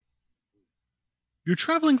You're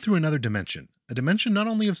traveling through another dimension, a dimension not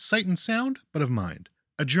only of sight and sound, but of mind.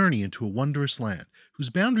 A journey into a wondrous land,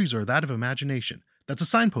 whose boundaries are that of imagination. That's a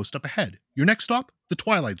signpost up ahead. Your next stop, the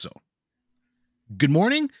Twilight Zone. Good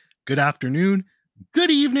morning, good afternoon,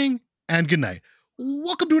 good evening, and good night.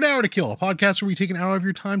 Welcome to An Hour to Kill, a podcast where we take an hour of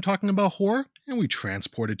your time talking about horror and we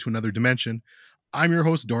transport it to another dimension. I'm your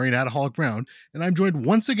host, Dorian Adaholic Brown, and I'm joined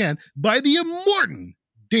once again by the immortal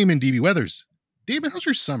Damon DB Weathers. Damon, how's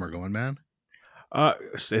your summer going, man?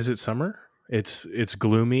 Is it summer? It's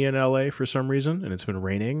gloomy in LA for some reason, and it's been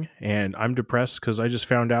raining, and I'm depressed because I just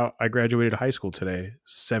found out I graduated high school today,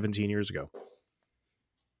 17 years ago.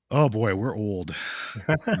 Oh boy, we're old.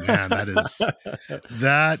 Man,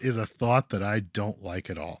 that is a thought that I don't like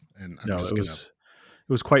at all. And I'm No, just gonna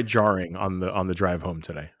it was quite jarring on the drive home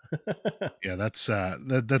today. yeah, that's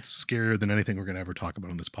scarier than anything we're gonna ever talk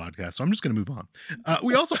about on this podcast. So I'm just gonna move on.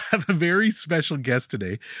 We also have a very special guest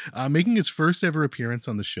today, making his first ever appearance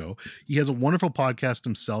on the show. He has a wonderful podcast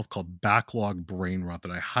himself called Backlog Brainrot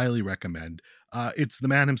that I highly recommend. It's the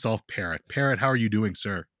man himself, Parrott. Parrott, how are you doing,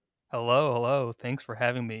 sir? Hello, hello. Thanks for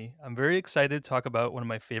having me. I'm very excited to talk about one of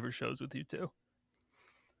my favorite shows with you too.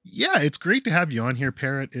 Yeah, it's great to have you on here,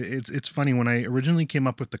 Parrot. It's funny when I originally came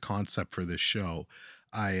up with the concept for this show.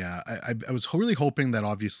 I was really hoping that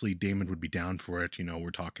obviously Damon would be down for it. You know, we're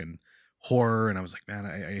talking horror, and I was like, man,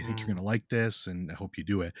 I think you're gonna like this, and I hope you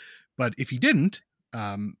do it. But if he didn't,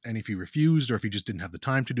 and if he refused, or if he just didn't have the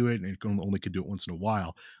time to do it, and he only could do it once in a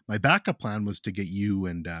while, my backup plan was to get you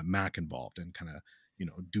and Mac involved and kind of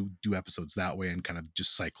do episodes that way and kind of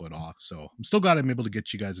just cycle it off. So I'm still glad I'm able to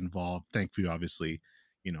get you guys involved. Thankfully, obviously,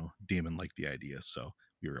 Damon liked the idea, so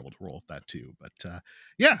we were able to roll with that too. But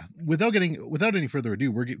yeah, without any further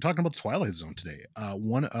ado, we're talking about the Twilight Zone today.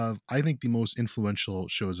 One of, I think, the most influential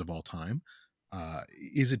shows of all time.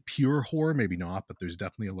 Is it pure horror? Maybe not, but there's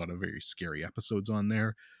definitely a lot of very scary episodes on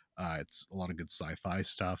there. It's a lot of good sci-fi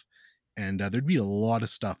stuff, and there'd be a lot of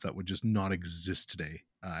stuff that would just not exist today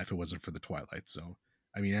if it wasn't for the Twilight Zone.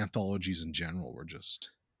 I mean, anthologies in general were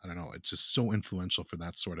just, I don't know, it's just so influential for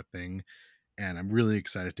that sort of thing. And I'm really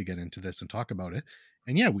excited to get into this and talk about it.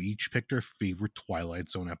 And yeah, we each picked our favorite Twilight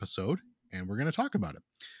Zone episode, and we're going to talk about it.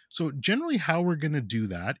 So generally how we're going to do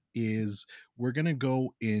that is we're going to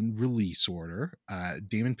go in release order.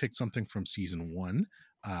 Damon picked something from season 1,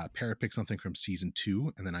 Parrot picked something from season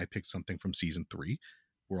 2, and then I picked something from season 3.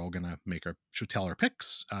 We're all going to tell our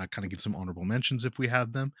picks, kind of give some honorable mentions if we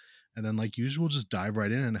have them. And then like usual, just dive right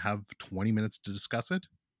in and have 20 minutes to discuss it.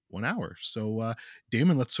 1 hour. So,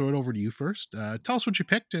 Damon, let's throw it over to you first. Tell us what you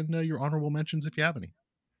picked and your honorable mentions if you have any.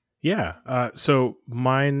 Yeah. So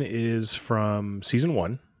mine is from season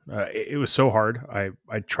 1. It was so hard. I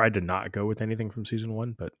tried to not go with anything from season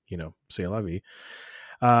 1, but c'est la vie.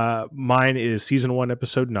 Mine is season 1,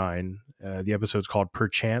 episode 9. The episode's called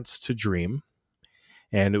Perchance to Dream,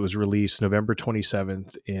 and it was released November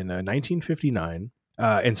 27th in 1959.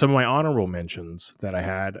 And some of my honorable mentions that I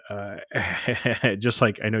had, just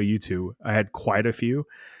like I know you two, I had quite a few.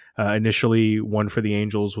 Initially, One for the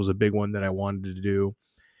Angels was a big one that I wanted to do.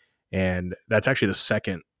 And that's actually the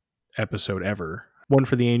second episode ever. One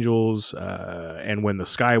for the Angels, and When the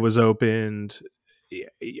Sky Was Opened.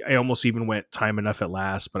 I almost even went Time Enough at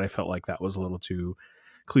Last, but I felt like that was a little too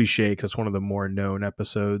cliche because it's one of the more known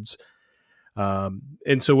episodes.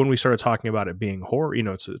 And so when we started talking about it being horror,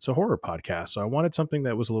 it's a horror podcast. So I wanted something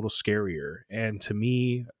that was a little scarier. And to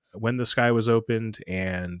me, When the Sky Was Opened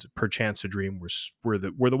and Perchance to Dream were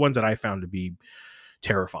the ones that I found to be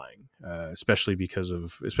terrifying, especially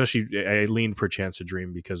I leaned Perchance to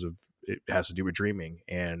Dream because of it has to do with dreaming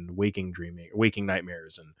and waking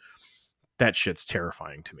nightmares, and that shit's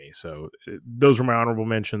terrifying to me. So those were my honorable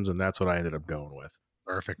mentions, and that's what I ended up going with.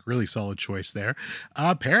 Perfect. Really solid choice there.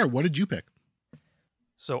 Parrot, what did you pick?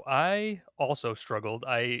 So I also struggled.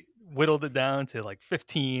 I whittled it down to like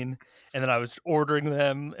 15, and then I was ordering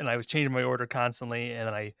them, and I was changing my order constantly, and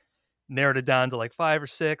then I narrowed it down to like 5 or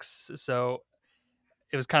 6. So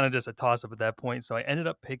it was kind of just a toss-up at that point. So I ended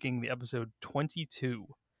up picking the episode 22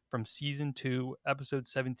 from season 2, episode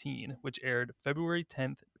 17, which aired February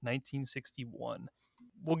 10th, 1961.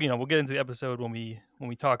 We'll get into the episode when we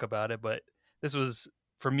talk about it, but this was,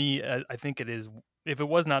 for me, I think it is, if it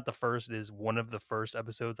was not the first, it is one of the first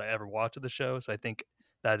episodes I ever watched of the show. So I think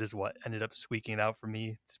that is what ended up squeaking out for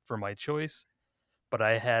me for my choice. But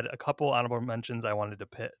I had a couple honorable mentions I wanted I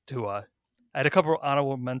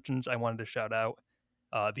wanted to shout out.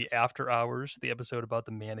 The After Hours, the episode about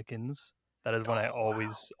the mannequins. That is one I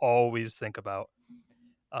always think about.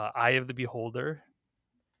 Eye of the Beholder.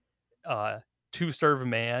 To Serve a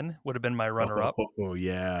Man would have been my runner-up. Oh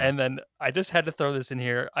yeah. And then I just had to throw this in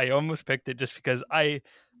here. I almost picked it just because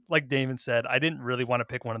like Damon said, I didn't really want to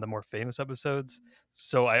pick one of the more famous episodes.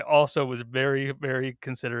 So I also was very, very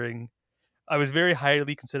I was very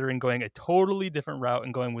highly considering going a totally different route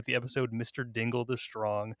and going with the episode Mr. Dingle the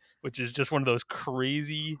Strong, which is just one of those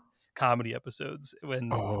crazy comedy episodes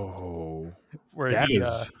Oh, where that he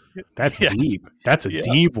is that's yes, deep. That's a yeah.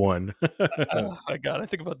 deep one. Oh my god, I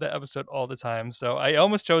think about that episode all the time. So I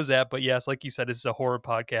almost chose that, but yes, like you said, it's a horror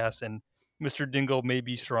podcast, and Mr. Dingle may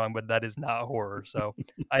be strong, but that is not horror. So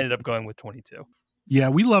I ended up going with 22. Yeah,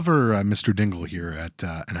 we love her, Mr. Dingle here at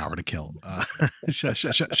An Hour to Kill. Shout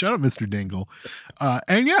out, Mr. Dingle.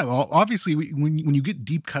 And yeah, well, obviously, when you get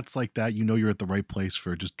deep cuts like that, you know you're at the right place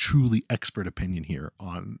for just truly expert opinion here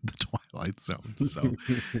on the Twilight Zone. So,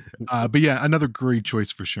 but yeah, another great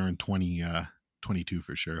choice for sure in 22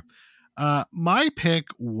 for sure. My pick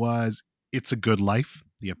was It's a Good Life,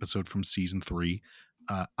 the episode from season 3.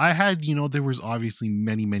 I had, there was obviously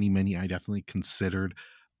many I definitely considered.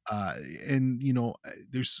 Uh and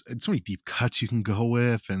there's so many deep cuts you can go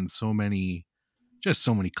with, and so many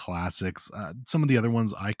classics. Some of the other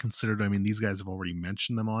ones I considered, I mean, these guys have already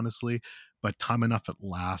mentioned them honestly, but Time Enough at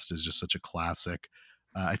Last is just such a classic.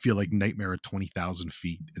 I feel like Nightmare at 20,000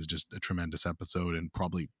 Feet is just a tremendous episode, and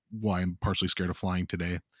probably why I'm partially scared of flying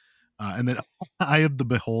today. And then Eye of the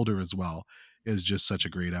Beholder as well is just such a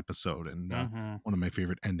great episode, and Mm-hmm. one of my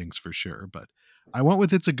favorite endings for sure. But I went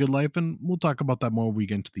with It's a Good Life, and we'll talk about that more when we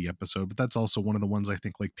get into the episode. But that's also one of the ones I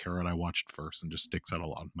think, like Parrot, I watched first and just sticks out a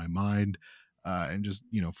lot in my mind. And just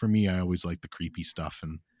for me, I always like the creepy stuff,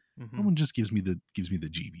 and that Mm-hmm. one just gives me the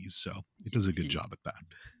GVs. So it does a good job at that.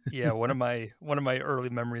 Yeah, one of my early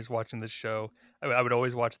memories watching this show, I would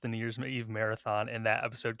always watch the New Year's Eve marathon, and that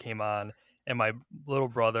episode came on, and my little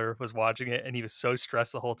brother was watching it, and he was so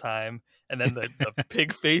stressed the whole time. And then the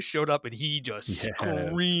pig face showed up, and he just Yes.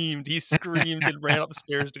 screamed. He screamed and ran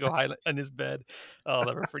upstairs to go hide in his bed. I'll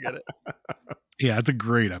never forget it. Yeah, it's a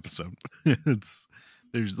great episode.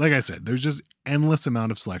 There's, like I said, there's just endless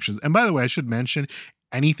amount of selections. And by the way, I should mention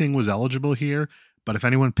anything was eligible here, but if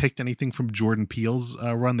anyone picked anything from Jordan Peele's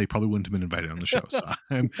run, they probably wouldn't have been invited on the show. So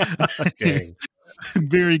I'm, Dang. I'm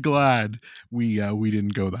very glad we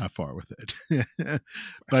didn't go that far with it.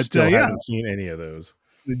 But Still yeah, haven't seen any of those.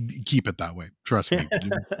 keep it that way. Trust me,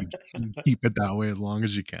 keep it that way as long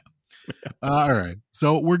as you can. All right,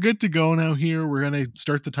 so we're good to go now. Here, we're gonna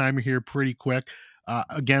start the timer here pretty quick.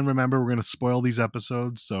 Again, remember, we're gonna spoil these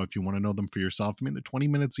episodes, so if you want to know them for yourself, I mean, they're 20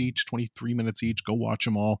 minutes each, 23 minutes each. Go watch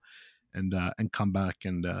them all, and come back,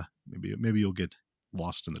 and maybe you'll get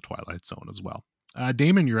lost in the Twilight Zone as well.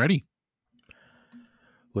 Damon, you ready?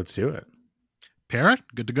 Let's do it. Parrot,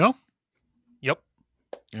 good to go. Yep.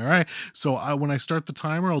 All right. So when I start the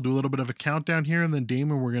timer, I'll do a little bit of a countdown here, and then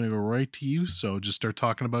Damon, we're going to go right to you. So just start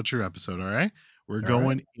talking about your episode. All right. We're All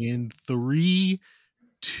going right. in 3,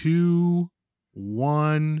 2,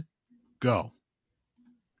 1, go.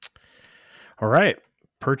 All right.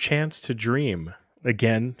 Perchance to Dream.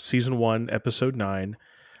 Again, season 1, episode 9.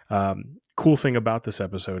 Cool thing about this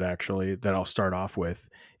episode, actually, that I'll start off with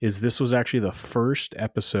is this was actually the first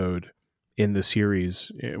episode in the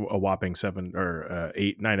series, a whopping 7 or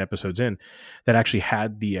 8, 9 episodes in, that actually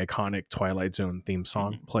had the iconic Twilight Zone theme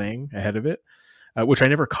song playing ahead of it, which I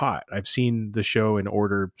never caught. I've seen the show in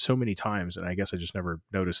order so many times, and I guess I just never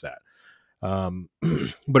noticed that.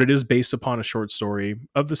 But it is based upon a short story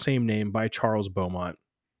of the same name by Charles Beaumont,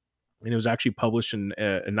 and it was actually published in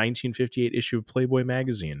a 1958 issue of Playboy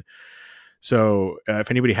magazine. So if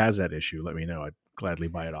anybody has that issue, let me know. I'd gladly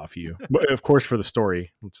buy it off you. But of course, for the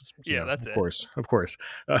story. Yeah, that's of it. course, of course.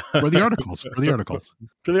 For the articles. For the articles.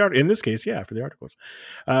 In this case, yeah, for the articles.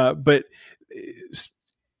 But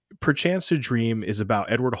Perchance to Dream is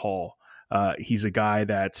about Edward Hall. He's a guy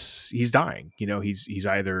he's dying. He's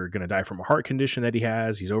either going to die from a heart condition that he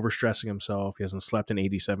has. He's overstressing himself. He hasn't slept in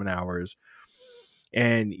 87 hours.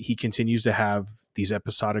 And he continues to have these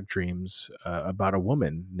episodic dreams about a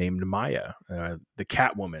woman named Maya, the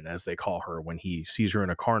Catwoman, as they call her, when he sees her in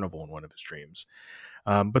a carnival in one of his dreams.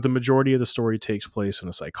 But the majority of the story takes place in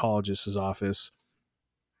a psychologist's office.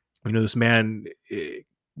 This man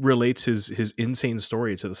relates his insane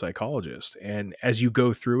story to the psychologist. And as you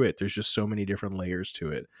go through it, there's just so many different layers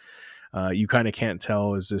to it. You kind of can't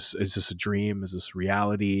tell, is this a dream? Is this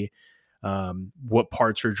reality? What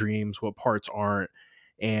parts are dreams, what parts aren't.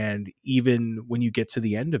 And even when you get to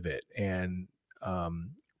the end of it, and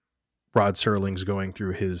Rod Serling's going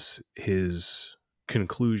through his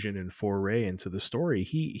conclusion and foray into the story,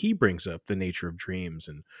 he brings up the nature of dreams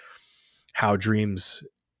and how dreams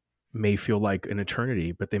may feel like an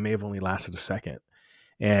eternity, but they may have only lasted a second.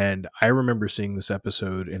 And I remember seeing this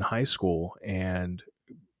episode in high school and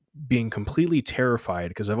being completely terrified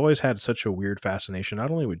because I've always had such a weird fascination,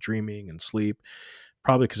 not only with dreaming and sleep,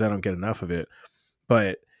 probably because I don't get enough of it,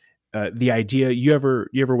 but the idea you ever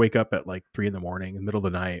wake up at like 3 in the morning, in the middle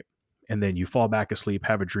of the night, and then you fall back asleep,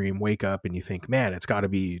 have a dream, wake up, and you think, man, it's got to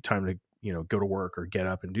be time to go to work or get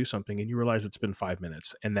up and do something, and you realize it's been 5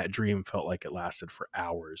 minutes, and that dream felt like it lasted for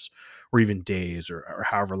hours or even days or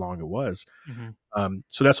however long it was. Mhm.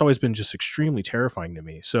 So that's always been just extremely terrifying to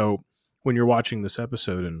me. So when you're watching this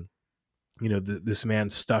episode and this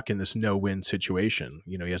man's stuck in this no-win situation,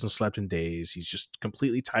 he hasn't slept in days, he's just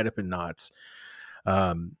completely tied up in knots.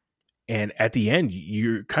 And at the end,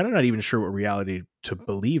 you're kind of not even sure what reality to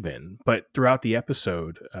believe in. But throughout the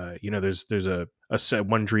episode, there's a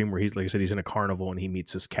one dream where he's, like I said, he's in a carnival and he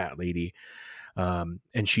meets this cat lady, and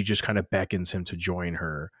she just kind of beckons him to join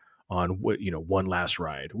her on one last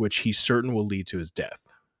ride, which he's certain will lead to his death.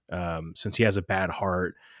 Since he has a bad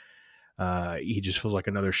heart, he just feels like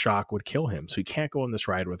another shock would kill him. So he can't go on this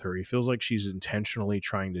ride with her. He feels like she's intentionally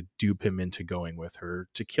trying to dupe him into going with her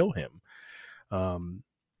to kill him.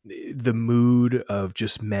 The mood of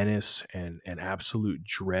just menace and absolute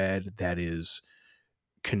dread that is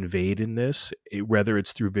conveyed in this, whether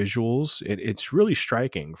it's through visuals, it's really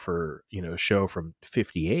striking for a show from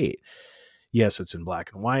 58. Yes, it's in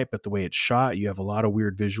black and white, but the way it's shot, you have a lot of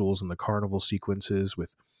weird visuals in the carnival sequences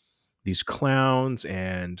with these clowns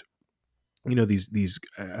and these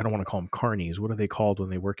I don't want to call them carnies. What are they called when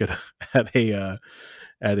they work at a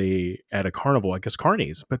carnival? I guess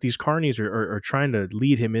carnies. But these carnies are trying to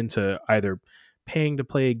lead him into either paying to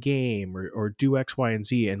play a game or do X, Y, and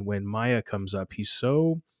Z. And when Maya comes up, he's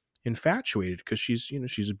so infatuated because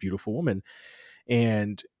she's a beautiful woman,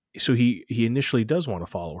 and so he initially does want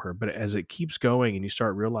to follow her. But as it keeps going, and you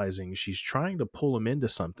start realizing she's trying to pull him into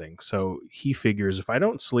something, so he figures, if I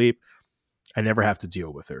don't sleep, I never have to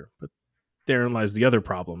deal with her. But therein lies the other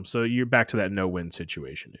problem. So you're back to that no-win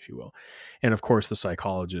situation, if you will. And of course, the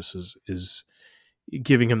psychologist is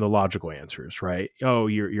giving him the logical answers, right? Oh,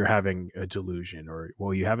 you're having a delusion, or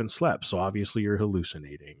well, you haven't slept, so obviously you're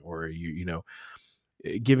hallucinating, or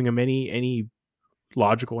giving him any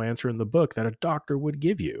logical answer in the book that a doctor would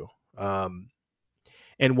give you.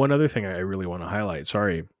 And one other thing I really want to highlight,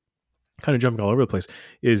 sorry, kind of jumping all over the place,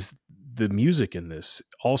 is the music in this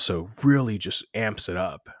also really just amps it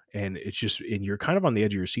up. And and you're kind of on the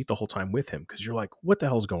edge of your seat the whole time with him, because you're like, what the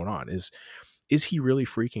hell's going on? Is he really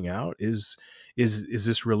freaking out? Is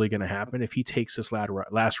this really going to happen? If he takes this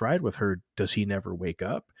last ride with her, does he never wake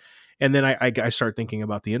up? And then I start thinking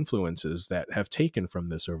about the influences that have taken from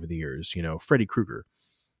this over the years. Freddy Krueger.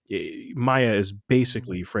 Maya is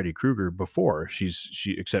basically Freddy Krueger before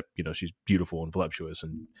except she's beautiful and voluptuous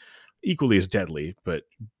and equally as deadly, but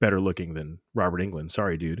better looking than Robert Englund.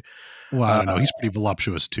 Sorry, dude. Well, I don't know. He's pretty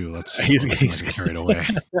voluptuous too. Let's not get carried away.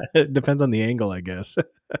 It depends on the angle, I guess.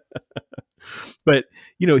 But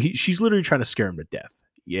she's literally trying to scare him to death.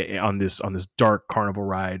 Yeah, on this dark carnival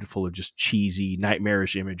ride full of just cheesy,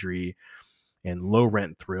 nightmarish imagery and low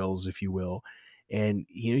rent thrills, if you will. And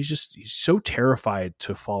he's so terrified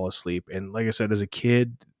to fall asleep. And like I said, as a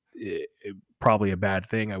kid, probably a bad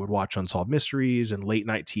thing, I would watch unsolved mysteries and late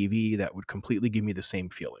night TV that would completely give me the same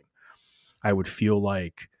feeling. I would feel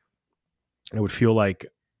like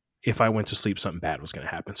if I went to sleep, something bad was going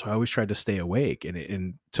to happen. So I always tried to stay awake,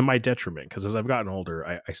 and to my detriment, because as I've gotten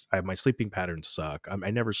older, my sleeping patterns suck.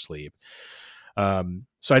 I never sleep.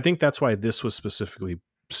 So I think that's why this was specifically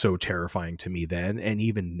so terrifying to me then, and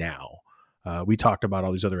even now. We talked about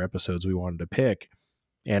all these other episodes we wanted to pick,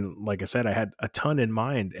 and like I said, I had a ton in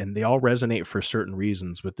mind, and they all resonate for certain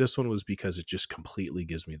reasons. But this one was because it just completely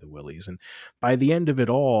gives me the willies. And by the end of it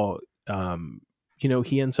all,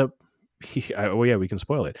 he ends up. We can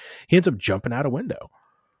spoil it. He ends up jumping out a window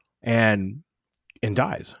and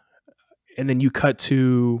dies. And then you cut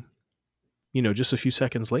to, just a few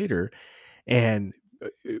seconds later, and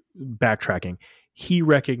backtracking, he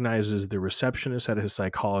recognizes the receptionist at his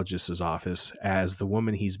psychologist's office as the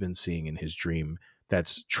woman he's been seeing in his dream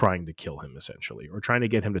that's trying to kill him, essentially, or trying to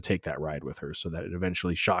get him to take that ride with her so that it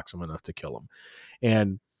eventually shocks him enough to kill him.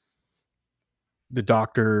 And the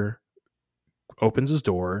doctor opens his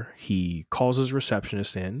door, he calls his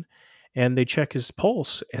receptionist in, and they check his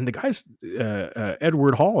pulse, and the guy's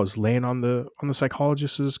Edward Hall is laying on the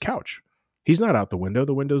psychologist's couch. He's not out the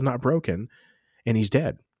window's not broken, and he's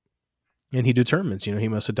dead. And he determines, he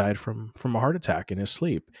must have died from a heart attack in his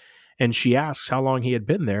sleep. And she asks how long he had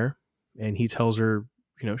been there, and he tells her,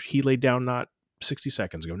 he laid down not 60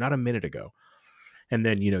 seconds ago, not a minute ago. And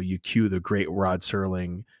then, you cue the great Rod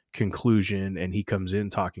Serling conclusion, and he comes in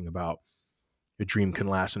talking about a dream can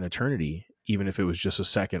last an eternity, even if it was just a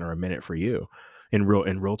second or a minute for you in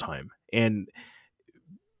real time. And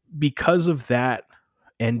because of that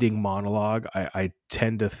ending monologue, I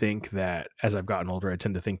tend to think that as I've gotten older, I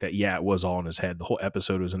tend to think that, yeah, it was all in his head. The whole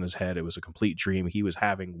episode was in his head. It was a complete dream he was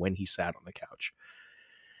having when he sat on the couch.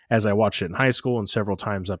 As I watched it in high school and several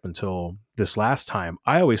times up until this last time,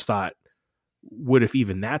 I always thought, what if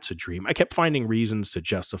even that's a dream? I kept finding reasons to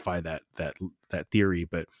justify that theory,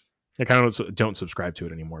 but I kind of don't subscribe to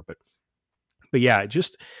it anymore. But yeah,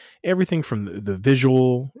 just everything from the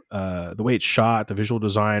visual, the way it's shot, the visual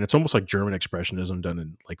design. It's almost like German expressionism done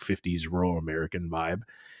in like 50s rural American vibe,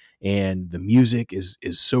 and the music is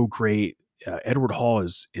so great. Edward Hall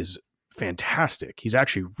is fantastic. He's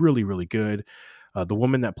actually really, really good. The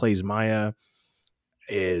woman that plays Maya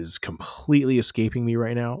is completely escaping me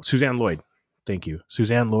right now. Suzanne Lloyd. Thank you.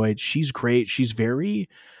 Suzanne Lloyd. She's great. She's very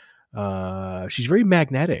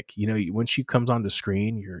magnetic. When she comes on the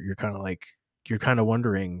screen, you're kind of like, you're kind of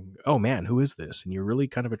wondering, oh man, who is this? And you're really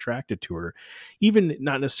kind of attracted to her, even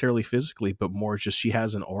not necessarily physically, but more just she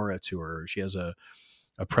has an aura to her. She has a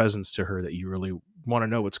presence to her that you really want to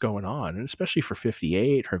know what's going on. And especially for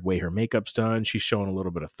 58, her way her makeup's done, she's showing a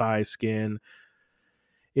little bit of thigh skin.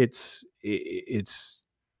 It's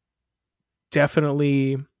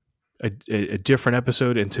definitely a different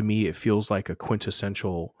episode. And to me, it feels like a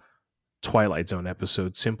quintessential Twilight Zone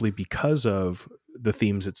episode simply because of the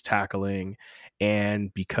themes it's tackling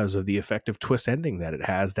and because of the effective twist ending that it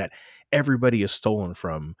has that everybody is stolen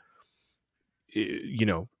from,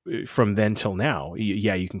 from then till now.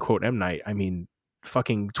 Yeah, you can quote M. Night. I mean,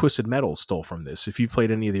 fucking Twisted Metal stole from this. If you've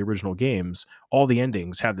played any of the original games, all the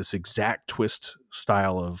endings have this exact twist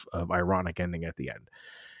style of ironic ending at the end.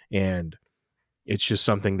 And it's just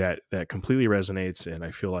something that completely resonates, and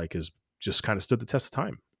I feel like is just kind of stood the test of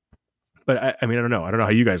time. But I mean, I don't know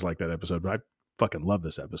how you guys like that episode, but I fucking love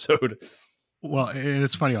this episode. Well, and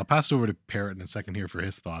it's funny. I'll pass over to Parrott in a second here for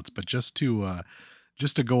his thoughts, but just to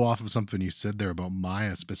go off of something you said there about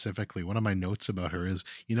Maya specifically, one of my notes about her is,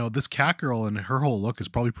 this cat girl and her whole look is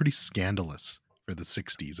probably pretty scandalous for the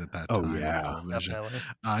 60s at that Oh, time in yeah, television.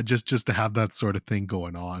 Definitely. Just to have that sort of thing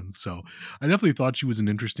going on. So I definitely thought she was an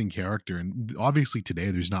interesting character, and obviously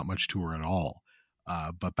today there's not much to her at all.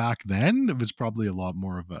 But back then it was probably a lot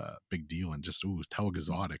more of a big deal, and just, ooh, how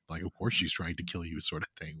exotic. Like, of course she's trying to kill you sort of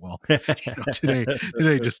thing. Well, today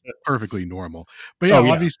just perfectly normal. But yeah, Oh,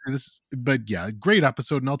 yeah. obviously but yeah, great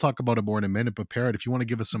episode. And I'll talk about it more in a minute. But Parrot, if you want to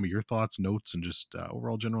give us some of your thoughts, notes, and just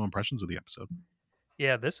overall general impressions of the episode.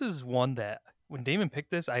 Yeah, this is one that when Damon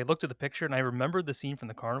picked this, I looked at the picture and I remembered the scene from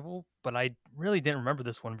the carnival, but I really didn't remember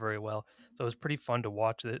this one very well. So it was pretty fun to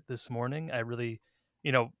watch it this morning. I really,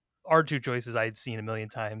 our two choices I'd seen a million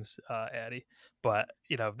times, Addie. But,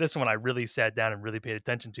 this one I really sat down and really paid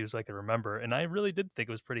attention to so I could remember. And I really did think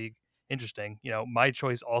it was pretty interesting. My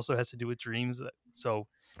choice also has to do with dreams. So,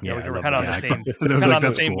 Yeah, I we're love kind of on the that. same, I we're was kind of like, on the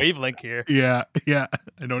that's same cool. wavelength here. Yeah,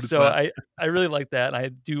 I noticed So that. I really like that, and I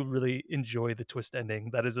do really enjoy the twist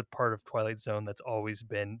ending. That is a part of Twilight Zone that's always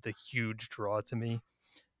been the huge draw to me.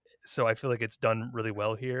 So I feel like it's done really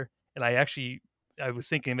well here. And I was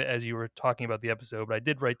thinking of it as you were talking about the episode, but I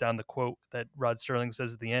did write down the quote that Rod Serling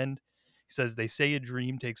says at the end. He says, "They say a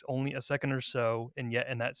dream takes only a second or so, and yet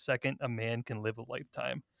in that second, a man can live a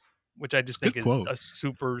lifetime," which I It's just a good think is quote. a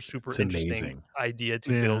super, super It's interesting amazing. idea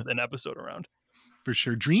to Yeah. build an episode around. For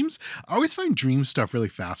sure. Dreams, I always find dream stuff really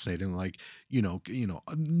fascinating. Like,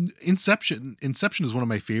 Inception is one of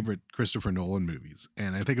my favorite Christopher Nolan movies.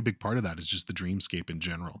 And I think a big part of that is just the dreamscape in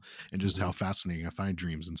general and just how fascinating I find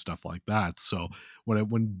dreams and stuff like that. So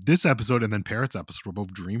when this episode and then Parrot's episode were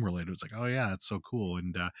both dream related, it was like, oh yeah, that's so cool.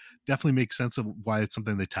 And definitely makes sense of why it's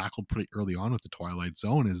something they tackled pretty early on with the Twilight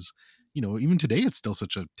Zone is, even today, it's still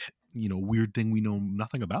such a, weird thing we know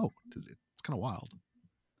nothing about. It's kind of wild.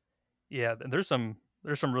 Yeah, and there's some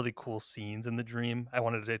really cool scenes in the dream. I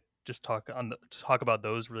wanted to just talk about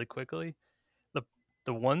those really quickly. The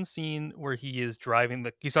the one scene where he's talking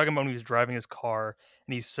about when he was driving his car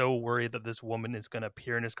and he's so worried that this woman is going to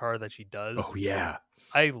appear in his car that she Oh, does. yeah.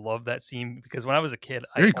 I love that scene because when I was a kid,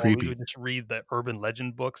 I Very always creepy. would just read the urban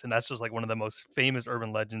legend books, and that's just like one of the most famous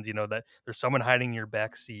urban legends. That there's someone hiding in your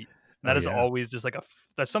back seat, and Oh, that is yeah. always just like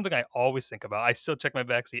that's something I always think about. I still check my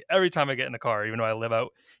back seat every time I get in a car, even though I live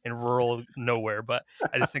out in rural nowhere. But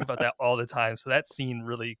I just think about that all the time. So that scene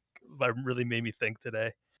really made me think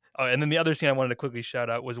today. Oh, and then the other scene I wanted to quickly shout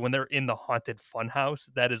out was when they're in the haunted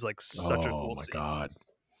funhouse. That is like such a Oh, cool my scene. God.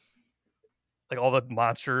 like all the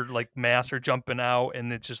monster like masks are jumping out,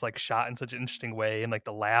 and it's just like shot in such an interesting way, and like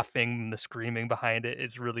the laughing and the screaming behind it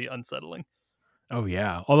is really unsettling. Oh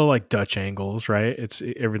yeah, all the like Dutch angles, right?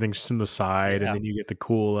 Everything's from the side, and Yeah. then you get the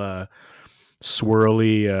cool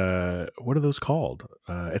swirly. What are those called?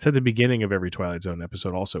 It's at the beginning of every Twilight Zone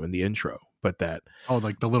episode, also in the intro. But that, Oh,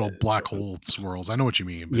 like the little black hole swirls. I know what you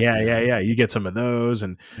mean, but yeah. You get some of those,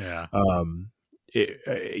 and yeah.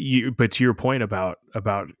 But to your point about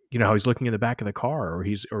how he's looking in the back of the car, or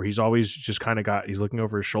he's always just kind of he's looking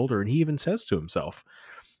over his shoulder, and he even says to himself,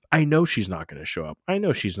 I know she's not going to show up. I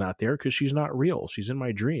know she's not there because she's not real. She's in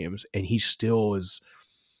my dreams. And he still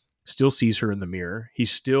sees her in the mirror. He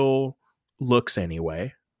still looks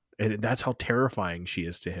anyway. And that's how terrifying she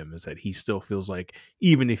is to him, is that he still feels like,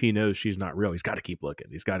 even if he knows she's not real, he's got to keep looking.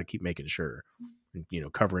 He's got to keep making sure,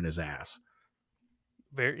 covering his ass.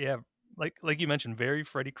 Very, yeah, like you mentioned, very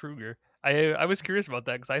Freddy Krueger. I was curious about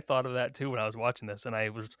that because I thought of that too when I was watching this, and I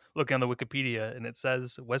was looking on the Wikipedia, and it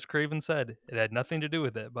says Wes Craven said it had nothing to do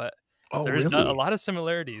with it, but Oh, there is not a really? lot of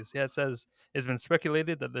similarities. Yeah, it says it's been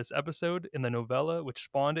speculated that this episode in the novella which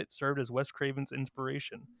spawned it served as Wes Craven's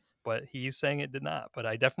inspiration, but he's saying it did not. But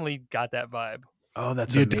I definitely got that vibe. Oh,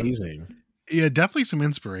 that's Yeah, amazing. yeah, definitely some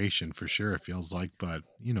inspiration for sure. It feels like, but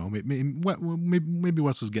maybe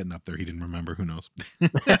Wes was getting up there. He didn't remember. Who knows?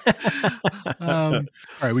 All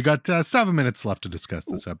right, we got 7 minutes left to discuss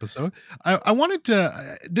this episode. I wanted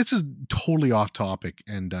to. This is totally off topic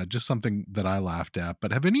and just something that I laughed at.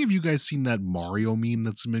 But have any of you guys seen that Mario meme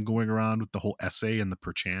that's been going around with the whole essay and the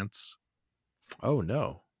perchance? Oh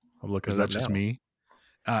no, I'm Or looking is it that up just now. me?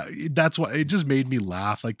 That's what it just made me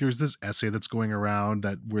laugh. Like there's this essay that's going around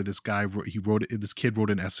that where this guy this kid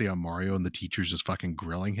wrote an essay on Mario and the teacher's just fucking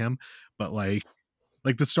grilling him. But like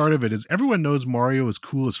the start of it is everyone knows Mario is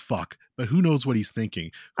cool as fuck, but who knows what he's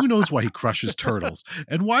thinking? Who knows why he crushes turtles?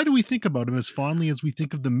 And why do we think about him as fondly as we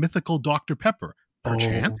think of the mythical Dr. Pepper?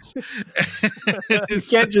 Perchance? You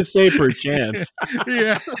can't just say perchance.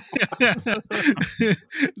 Yeah.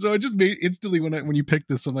 So it just made instantly when you picked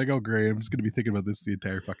this, I'm like, oh great, I'm just gonna be thinking about this the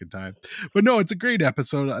entire fucking time. But no, it's a great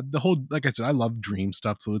episode. The whole, like I said, I love dream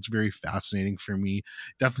stuff, so it's very fascinating for me.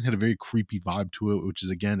 Definitely had a very creepy vibe to it, which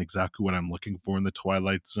is again exactly what I'm looking for in the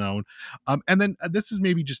Twilight Zone. And then this is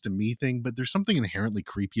maybe just a me thing, but there's something inherently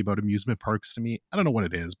creepy about amusement parks to me. I don't know what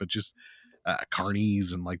it is, but just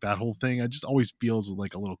carnies and like that whole thing, I just always feels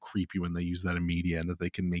like a little creepy when they use that in media, and that they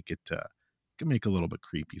can make it can make a little bit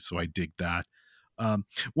creepy. So I dig that.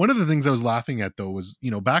 One of the things I was laughing at though was,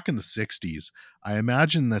 back in the 60s, I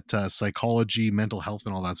imagine that psychology, mental health,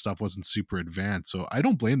 and all that stuff wasn't super advanced. So I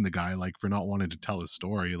don't blame the guy like for not wanting to tell his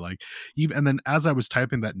story. Like even, and then as I was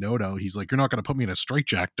typing that note out, he's like, "You're not going to put me in a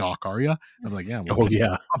straitjacket, doc, are you?" I'm like, "Yeah, well, Oh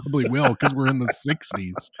yeah, probably will because we're in the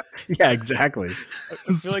 60s." yeah, exactly.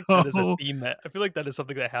 I feel like that is a theme I feel like that is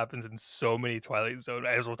something that happens in so many Twilight Zone,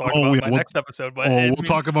 as we'll talk about in my next episode. But we'll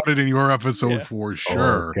talk about it in your episode yeah. for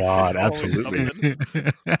sure. Oh God, Always absolutely.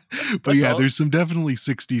 But yeah, there's some definitely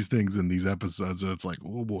 60s things in these episodes, and it's like,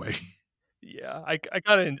 oh boy. Yeah, I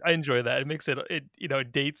enjoy that. It makes it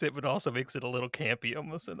it dates it, but also makes it a little campy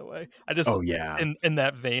almost in a way. I just Oh yeah. in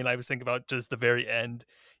that vein, I was thinking about just the very end.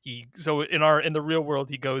 In the real world,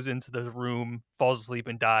 he goes into the room, falls asleep,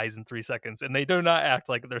 and dies in 3 seconds, and they do not act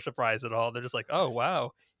like they're surprised at all. They're just like, "Oh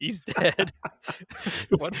wow, he's dead."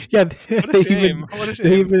 What a shame! What a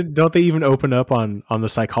shame! Don't they even open up on the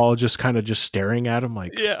psychologist kind of just staring at him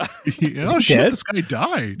like, Yeah. Oh shit, dead? This guy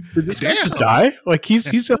died. Did this guy just die? Like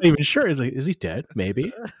he's not even sure. He's like, is he dead?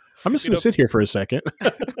 Maybe. I'm just gonna sit here for a second.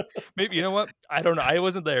 Maybe, you know what? I don't know. I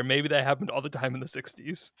wasn't there. Maybe that happened all the time in the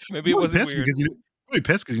 60s. Maybe it wasn't weird. Because probably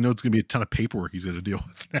pissed because it's going to be a ton of paperwork he's going to deal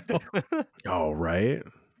with now. Oh, right.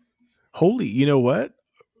 Holy, you know what?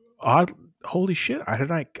 Holy shit! I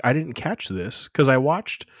didn't catch this because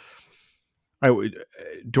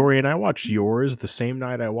Dory and I watched yours the same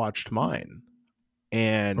night I watched mine,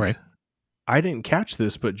 and right. I didn't catch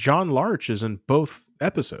this, but John Larch is in both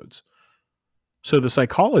episodes. So the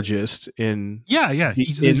psychologist in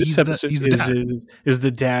he's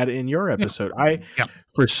the dad in your episode.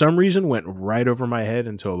 For some reason went right over my head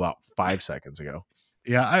until about 5 seconds ago.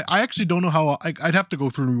 Yeah, I actually don't know how. I'd have to go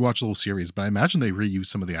through and rewatch the whole series, but I imagine they reuse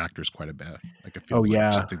some of the actors quite a bit. Like it feels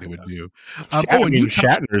like something they would do.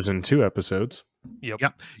 Shatner's in 2 episodes. Yep.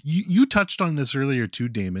 Yep. You touched on this earlier too,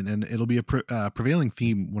 Damon, and it'll be a prevailing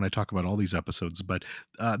theme when I talk about all these episodes. But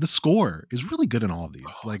the score is really good in all of these.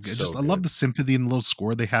 Oh, Like, it's so I love good. the symphony and the little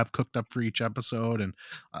score they have cooked up for each episode, and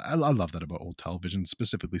I love that about old television,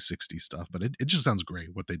 specifically '60s stuff. But it just sounds great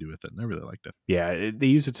what they do with it, and I really liked it. Yeah, they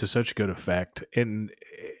use it to such good effect. And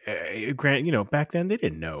grant, back then they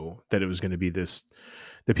didn't know that it was going to be this,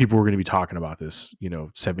 that people were going to be talking about this,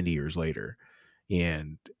 70 years later.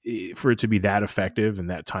 And for it to be that effective and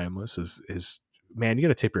that timeless is man, you got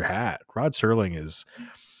to tip your hat. Rod Serling is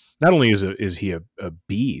not only is he a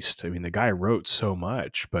beast. I mean, the guy wrote so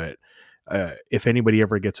much, but if anybody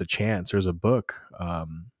ever gets a chance, there's a book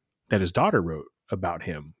that his daughter wrote about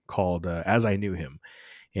him called As I Knew Him.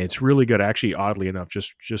 And it's really good. Actually, oddly enough,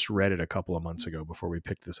 just read it a couple of months ago before we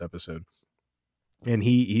picked this episode. And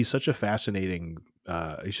he's such a fascinating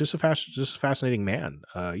he's just a fascinating man.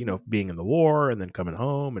 Being in the war and then coming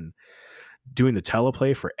home and doing the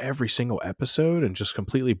teleplay for every single episode and just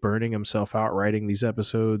completely burning himself out writing these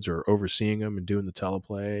episodes or overseeing them and doing the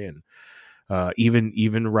teleplay and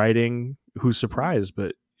even writing Who's Surprised,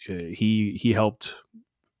 but he helped,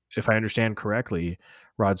 if I understand correctly,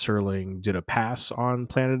 Rod Serling did a pass on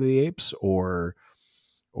Planet of the Apes or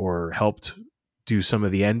helped do some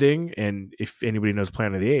of the ending. And if anybody knows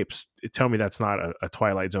Planet of the Apes, tell me that's not a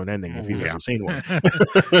Twilight Zone ending if Oh, you've yeah. ever seen one.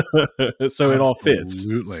 So it all fits.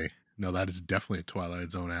 Absolutely. No, that is definitely a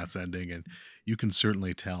Twilight Zone ass ending, and you can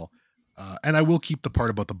certainly tell. And I will keep the part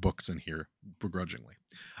about the books in here begrudgingly.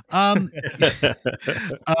 We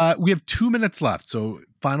have 2 minutes left. So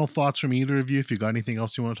final thoughts from either of you. If you got anything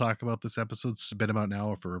else you want to talk about this episode, spit them out now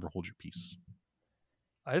or forever hold your peace.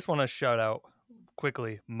 I just want to shout out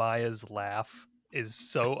quickly. Maya's laugh is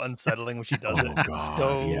so unsettling when she does Oh, it. God,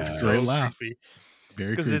 So yes. Great so laugh. creepy.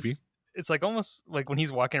 Very Because creepy. it's like almost like when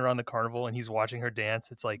he's walking around the carnival and he's watching her dance.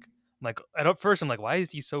 It's like at first I'm like, why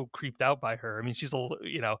is he so creeped out by her? I mean, she's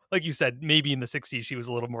like you said, maybe in the '60s she was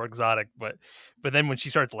a little more exotic, but then when she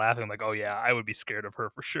starts laughing, I'm like, oh yeah, I would be scared of her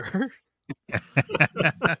for sure.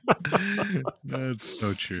 That's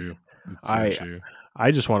so true. It's so I true.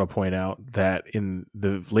 I just want to point out that in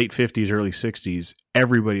the late 50s, early 60s,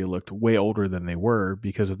 everybody looked way older than they were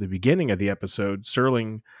because at the beginning of the episode,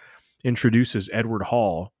 Serling introduces Edward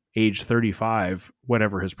Hall, age 35,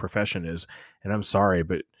 whatever his profession is. And I'm sorry,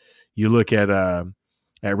 but you look at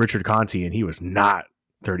Richard Conte and he was not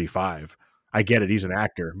 35. I get it, he's an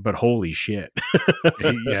actor, but holy shit.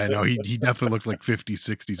 Yeah, no, he definitely looked like 50s,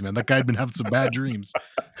 60s, man. That guy had been having some bad dreams.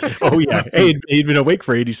 Oh yeah. Hey, he'd been awake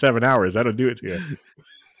for 87 hours. That'll do it to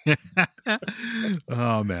you.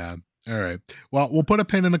 Oh man. All right. Well, we'll put a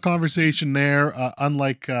pin in the conversation there.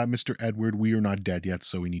 Unlike Mr. Edward, we are not dead yet,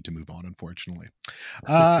 so we need to move on, unfortunately.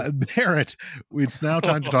 Parrott, it's now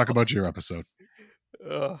time to talk about your episode.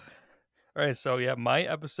 All right, so yeah, my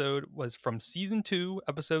episode was from season 2,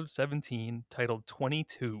 episode 17, titled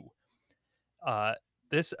 22.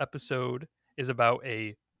 This episode is about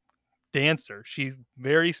a dancer. She's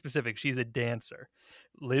very specific. She's a dancer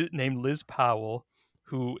named Liz Powell,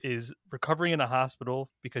 who is recovering in a hospital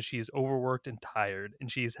because she is overworked and tired. And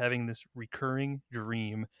she is having this recurring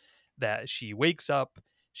dream that she wakes up,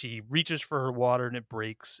 she reaches for her water and it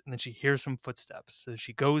breaks, and then she hears some footsteps. So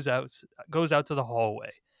she goes out to the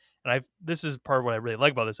hallway. And this is part of what I really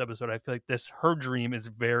like about this episode. I feel like her dream is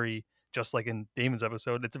very, just like in Damon's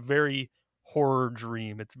episode, it's a very horror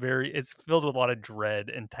dream. It's filled with a lot of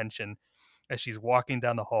dread and tension as she's walking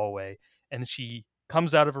down the hallway, and she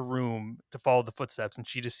comes out of a room to follow the footsteps, and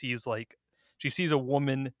she just sees a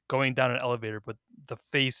woman going down an elevator, but the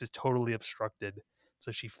face is totally obstructed.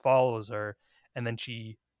 So she follows her, and then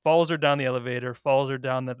she follows her down the elevator, follows her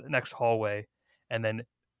down the next hallway, and then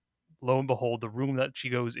lo and behold, the room that she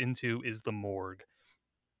goes into is the morgue.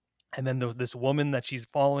 And then this woman that she's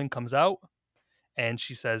following comes out, and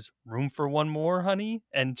she says, "Room for one more, honey?"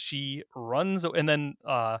 And she runs, and then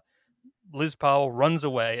Liz Powell runs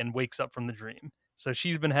away and wakes up from the dream. So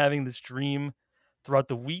she's been having this dream throughout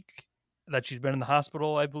the week that she's been in the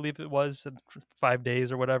hospital, I believe it was 5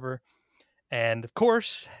 days or whatever. And of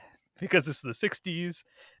course, because this is the '60s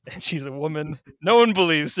and she's a woman, no one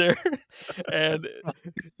believes her. And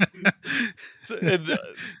so,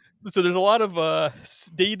 there's a lot of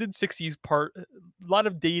dated '60s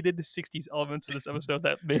elements in this episode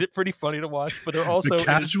that made it pretty funny to watch. But they're also the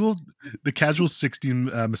casual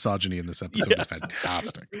 '60s misogyny in this episode is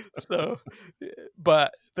fantastic. So,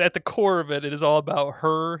 but at the core of it, it is all about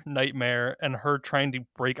her nightmare and her trying to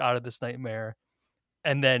break out of this nightmare.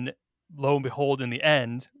 And then, lo and behold, in the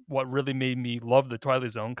end, what really made me love the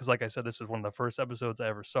Twilight Zone, because like I said, this is one of the first episodes I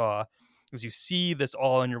ever saw, is you see this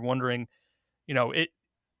all and you're wondering, it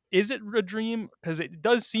is it a dream? Because it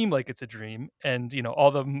does seem like it's a dream, and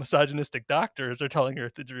all the misogynistic doctors are telling her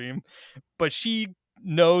it's a dream, but she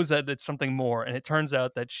knows that it's something more, and it turns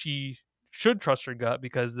out that she should trust her gut,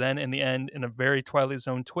 because then in the end, in a very Twilight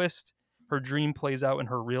Zone twist, her dream plays out in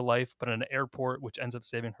her real life, but in an airport, which ends up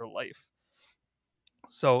saving her life.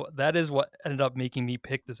 So that is what ended up making me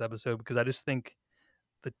pick this episode, because I just think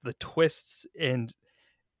the twists, and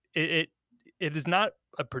it it is not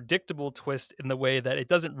a predictable twist in the way that it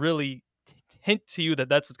doesn't really hint to you that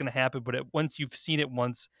that's what's going to happen, but once you've seen it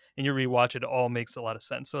once and you rewatch it, it all makes a lot of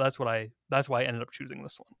sense. So that's why I ended up choosing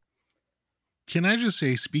this one. Can I just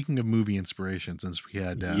say, speaking of movie inspiration, since we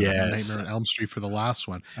had Yes. Nightmare on Elm Street for the last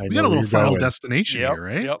one, I we know got a where little you're Final going. Destination Yep, here,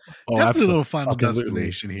 right? yep. Oh, Definitely a little Final absolutely.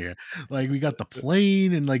 Destination here. Like, we got the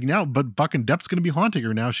plane, and like now, but fucking Depp's gonna be haunting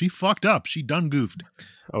her now. She fucked up. She done goofed.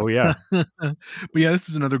 Oh yeah. But yeah, this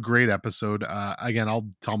is another great episode. Again, I'll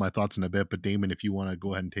tell my thoughts in a bit, but Damon, if you want to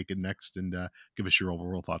go ahead and take it next and give us your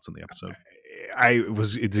overall thoughts on the episode.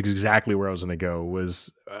 It's exactly where I was going to go.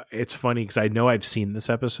 It's funny because I know I've seen this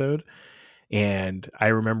episode, and I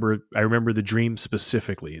remember the dream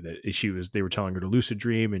specifically, that they were telling her to lucid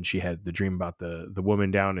dream, and she had the dream about the woman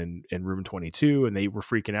down in room 22, and they were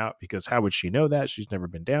freaking out because how would she know that? She's never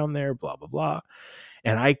been down there, blah blah blah.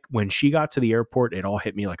 And when she got to the airport, it all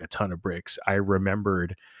hit me like a ton of bricks. I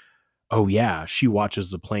remembered, oh yeah, she watches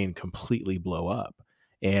the plane completely blow up.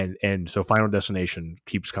 And so Final Destination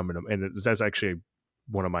keeps coming to, and that's actually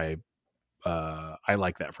one of my I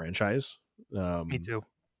like that franchise. Me too.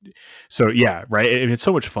 So yeah, right. And it's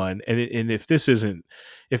so much fun. And if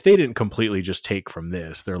they didn't completely just take from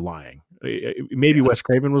this, they're lying. Maybe Wes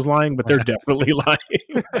Craven was lying, but they're definitely lying.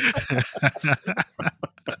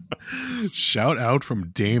 Shout out from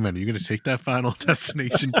Damon. Are you going to take that Final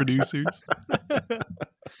Destination producers?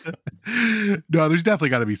 No, there's definitely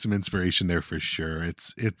got to be some inspiration there for sure.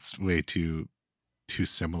 It's way too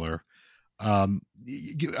similar.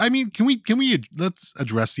 I mean, can we let's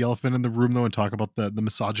address the elephant in the room though and talk about the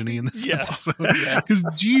misogyny in this episode? Because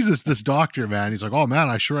Jesus, this doctor, man, he's like, oh man,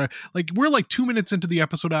 like we're like 2 minutes into the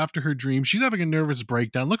episode after her dream. She's having a nervous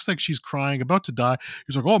breakdown. Looks like she's crying, about to die.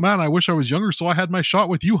 He's like, oh man, I wish I was younger so I had my shot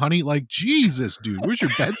with you, honey. Like, Jesus, dude, where's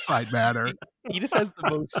your bedside manner? He just has the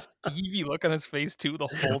most skeevy look on his face too the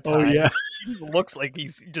whole time. Oh yeah, he just looks like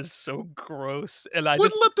he's just so gross. And I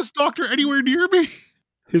wouldn't let this doctor anywhere near me.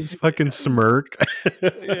 His fucking smirk.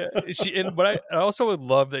 Yeah, but I also would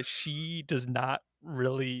love that she does not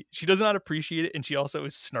appreciate it, and she also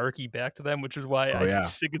is snarky back to them, which is why I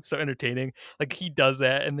just think it's so entertaining. Like he does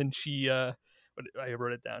that, and then she I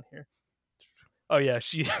wrote it down here. Oh yeah,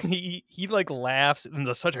 he like laughs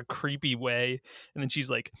in such a creepy way, and then she's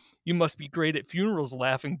like, "You must be great at funerals,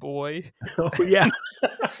 laughing boy." Oh yeah.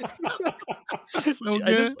 So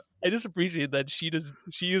good. I just appreciate that she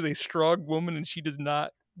is a strong woman, and she does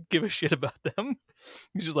not give a shit about them.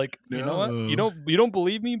 She's just like, you know what? You don't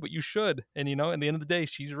believe me, but you should. And in the end of the day,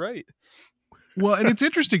 she's right. Well, and it's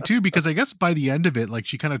interesting too, because I guess by the end of it, like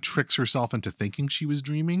she kind of tricks herself into thinking she was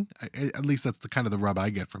dreaming. At least that's the kind of the rub I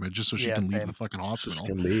get from it, just so she can leave the fucking hospital.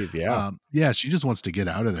 She can leave, yeah. Yeah, she just wants to get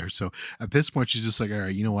out of there. So at this point, she's just like, all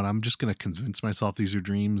right, you know what? I'm just going to convince myself these are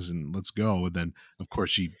dreams and let's go. And then, of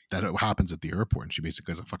course, that happens at the airport, and she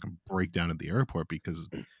basically has a fucking breakdown at the airport because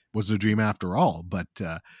it wasn't a dream after all. But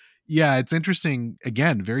yeah, it's interesting.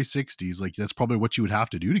 Again, very 60s. Like that's probably what you would have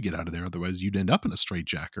to do to get out of there. Otherwise, you'd end up in a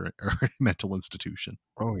straitjacket or a mental institution.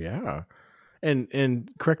 Oh yeah,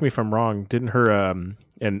 and correct me if I'm wrong. Didn't her and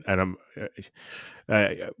I'm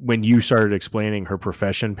when you started explaining her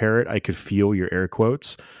profession, Parrot, I could feel your air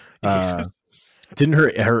quotes. Yes. Didn't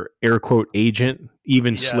her air quote agent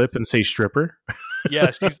even slip and say stripper?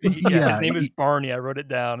 Yeah, his name is Barney. I wrote it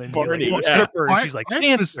down. And Barney, stripper. And she's like,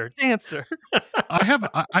 dancer. I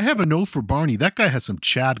have a note for Barney. That guy has some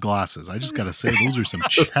Chad glasses. I just gotta say, those are some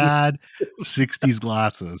Chad 60s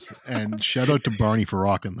glasses. And shout out to Barney for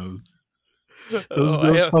rocking those.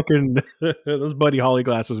 Those Buddy Holly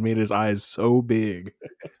glasses made his eyes so big.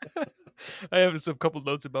 I have a couple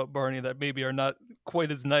notes about Barney that maybe are not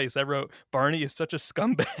quite as nice. I wrote, Barney is such a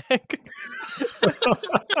scumbag.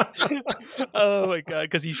 Oh my god,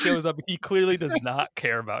 because he shows up. He clearly does not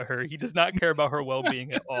care about her. He does not care about her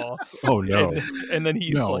well-being at all. Oh no. And then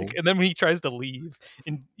he's like, and then when he tries to leave,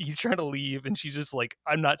 and he's trying to leave, and she's just like,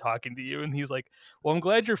 I'm not talking to you. And he's like, well, I'm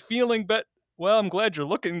glad you're feeling better. Well, I'm glad you're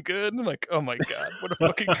looking good. And I'm like, oh my god, what a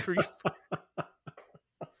fucking creep.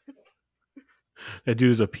 That dude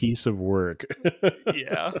is a piece of work.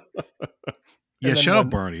 Yeah. Yeah, shout out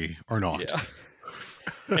Barney or not. Yeah.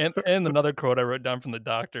 And another quote I wrote down from the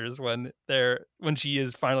doctors when she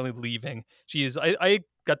is finally leaving. I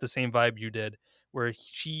got the same vibe you did where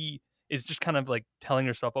she is just kind of like telling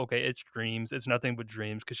herself, okay, it's dreams, it's nothing but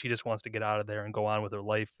dreams, because she just wants to get out of there and go on with her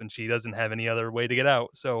life, and she doesn't have any other way to get out.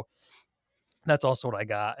 So that's also what I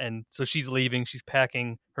got. And so she's leaving, she's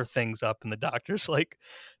packing her things up, and the doctor's like,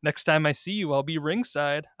 next time I see you, I'll be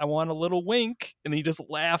ringside. I want a little wink. And he just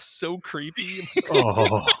laughs so creepy.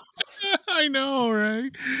 Oh, I know,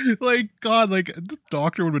 right? Like, God, like the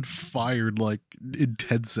doctor would have been fired like in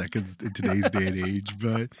 10 seconds in today's day and age.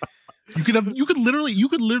 But you could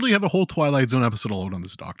literally have a whole Twilight Zone episode alone on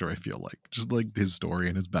this doctor. I feel like just like his story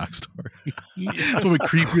and his backstory. It's Yes. probably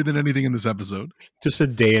creepier than anything in this episode. just a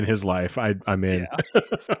day in his life. I'm in. Yeah.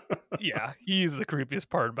 Yeah, he's the creepiest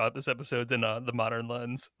part about this episode in the modern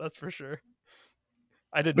lens. That's for sure.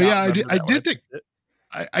 I did But not yeah, remember I that when did think picked it.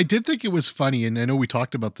 I did think it was funny, and I know we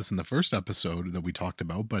talked about this in the first episode that we talked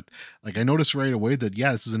about, but like I noticed right away that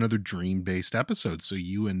yeah, this is another dream-based episode. So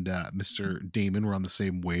you and Mr. Damon were on the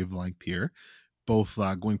same wavelength here, both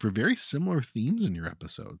going for very similar themes in your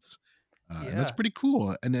episodes. And that's Yeah. pretty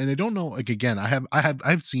cool. And I don't know, like again,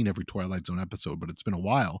 I've seen every Twilight Zone episode, but it's been a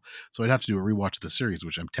while, so I'd have to do a rewatch of the series,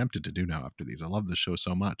 which I'm tempted to do now after these. I love the show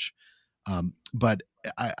so much. But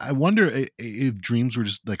I wonder if dreams were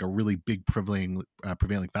just like a really big prevailing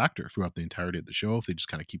factor throughout the entirety of the show, if they just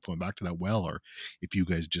kind of keep going back to that well, or if you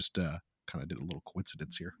guys just kind of did a little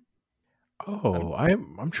coincidence here. Oh,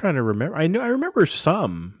 I'm trying to remember. I remember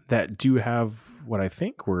some that do have what I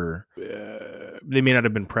think were they may not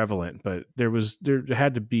have been prevalent, but there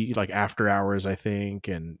had to be like After Hours, I think,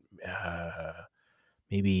 and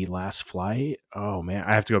maybe Last Flight. Oh man,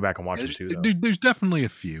 I have to go back and watch them too. Though. There's definitely a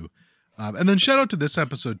few. And then shout out to this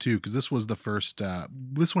episode too, because this was the first.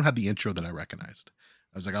 This one had the intro that I recognized.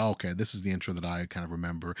 I was like, oh, okay, this is the intro that I kind of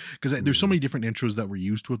remember, because there's so many different intros that were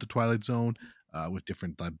used with the Twilight Zone, with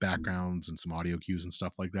different backgrounds and some audio cues and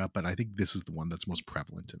stuff like that. But I think this is the one that's most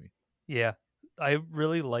prevalent to me. Yeah, I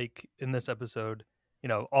really like in this episode,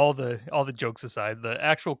 all the jokes aside, the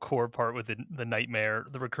actual core part with the nightmare,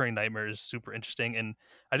 the recurring nightmare is super interesting, and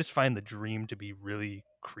I just find the dream to be really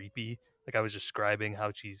creepy. Like I was describing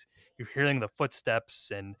how you're hearing the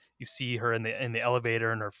footsteps, and you see her in the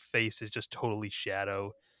elevator, and her face is just totally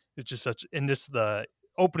shadow. It's just and just the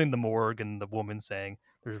opening the morgue and the woman saying,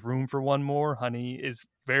 "There's room for one more, honey," is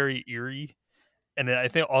very eerie. And I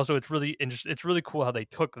think also it's really interesting. It's really cool how they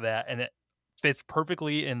took that, and it fits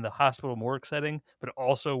perfectly in the hospital morgue setting, but it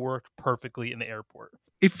also worked perfectly in the airport.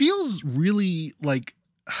 It feels really like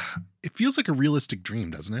it feels like a realistic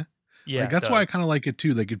dream, doesn't it? Yeah, Like it that's why I does. kind of like it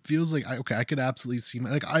too. Like it feels like I could absolutely see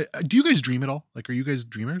like do you guys dream at all? Like are you guys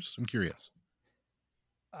dreamers? I'm curious.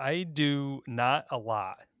 I do not a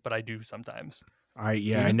lot, but I do sometimes. I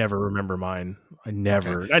Damon? never remember mine. I Okay.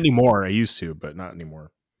 never not anymore. I used to, but not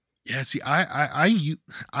anymore. Yeah, see, I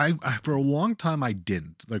for a long time I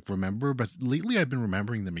didn't like remember, but lately I've been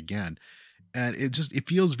remembering them again, and it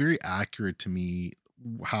feels very accurate to me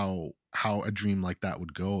how a dream like that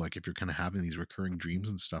would go. Like if you're kind of having these recurring dreams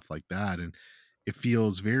and stuff like that, and it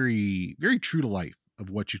feels very very true to life of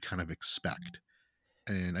what you kind of expect.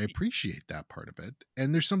 And I appreciate that part of it.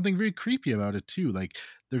 And there's something very creepy about it too. Like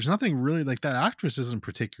there's nothing really like that actress isn't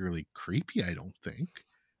particularly creepy, I don't think.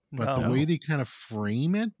 But the No, way No. they kind of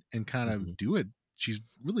frame it and kind Mhm. of do it, she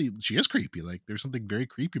is creepy. Like there's something very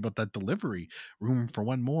creepy about that delivery. Room for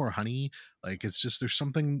one more, honey. Like it's just there's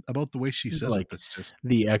something about the way she says it Like that's just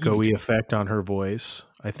the it's eerie to echoey me. effect on her voice,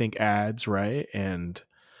 I think adds right, and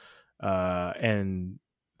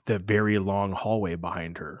the very long hallway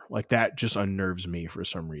behind her, like that just unnerves me for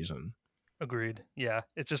some reason. agreed. Yeah,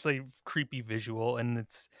 it's just a creepy visual, and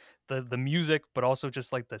it's the music, but also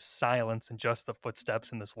just like the silence and just the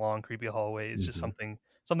footsteps in this long creepy hallway is just Mhm.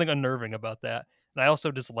 something unnerving about that. And I also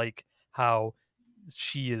just like how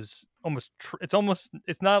she is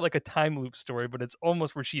it's not like a time loop story, but it's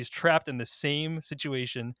almost where she is trapped in the same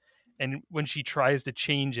situation, and when she tries to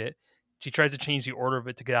change it, she tries to change the order of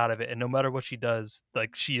it to get out of it, and no matter what she does,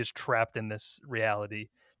 like she is trapped in this reality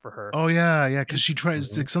for her. Oh yeah, yeah. Because And she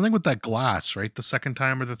tries Mhm. like something with that glass, right? The second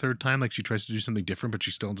time or the third time, like she tries to do something different, but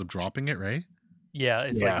she still ends up dropping it, right? yeah,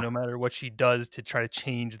 it's like Yeah. no matter what she does to try to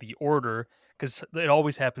change the order, because it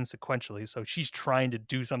always happens sequentially. So she's trying to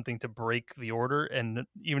do something to break the order, and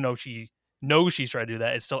even though she knows she's trying to do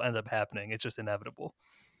that, it still ends up happening. It's just inevitable.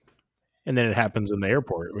 And then it happens in the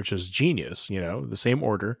airport, which is genius, the same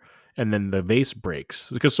order. And then the vase breaks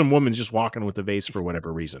because some woman's just walking with the vase for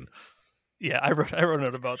whatever reason. Yeah, I wrote a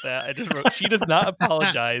note about that. I just wrote, she does not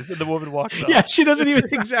apologize, and the woman walks Yeah, off. she doesn't even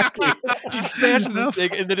exactly. She smashes Well, this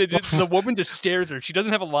thing, and then the woman just stares at her. She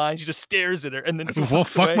doesn't have a line. She just stares at her, and then just well,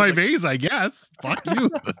 walks fuck away. my Like, vase, I guess. Fuck you.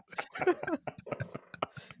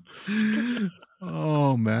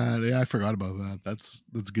 Oh man, yeah, I forgot about that. That's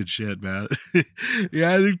good shit, man.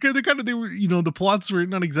 Yeah, they were, the plots were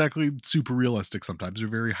not exactly super realistic. Sometimes they're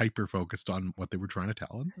very hyper focused on what they were trying to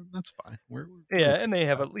tell, and that's fine. We're Yeah, okay and they with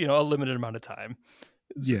have that. a limited amount of time.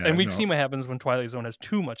 And Yeah, we've no, seen what happens when Twilight Zone has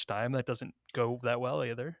too much time. That doesn't go that well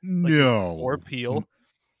either. Like with or no, Peel.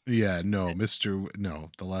 yeah, no, Mister, no.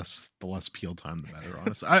 The less peel time, the better.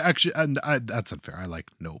 Honestly, I actually, and that's unfair. I like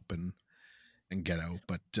Nope and Get Out,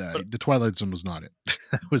 but But the Twilight Zone was not it.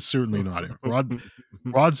 That was certainly not it.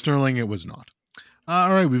 Rod Sterling, it was not.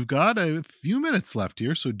 All right, we've got a few minutes left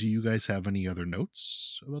here. So, do you guys have any other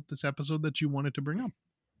notes about this episode that you wanted to bring up?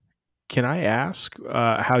 Can I ask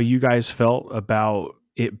how you guys felt about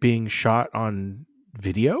it being shot on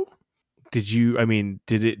video? Did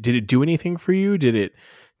it do anything for you? Did it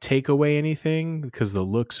take away anything? Because the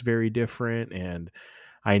look's very different, and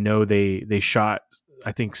I know they shot,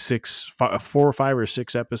 I think 4 or 5 or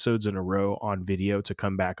 6 episodes in a row on video to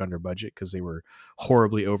come back under budget because they were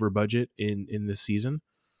horribly over budget in this season.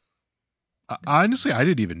 Honestly, I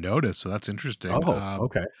didn't even notice, so that's interesting. Oh,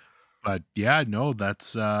 okay. But yeah, no,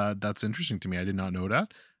 that's interesting to me. I did not know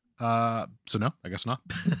that. So no, I guess not.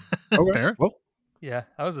 Okay. Parrot. Well, yeah,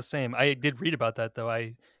 I was the same. I did read about that though.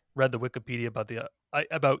 I read the Wikipedia about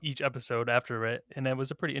about each episode after it, and it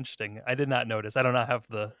was a pretty interesting. I did not notice. I don't have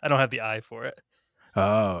the eye for it.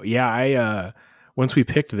 oh yeah, I once we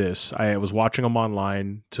picked this, I was watching them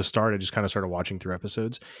online to start. I just kind of started watching through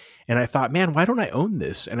episodes, and I thought, man, why don't I own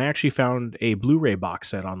this? And I actually found a Blu-ray box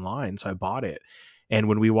set online, so I bought it. And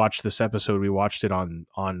when we watched this episode, we watched it on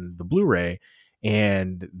the Blu-ray,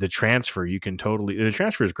 and the transfer, the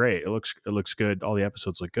transfer is great. It looks good. All the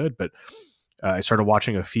episodes look good, but I started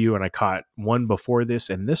watching a few, and I caught one before this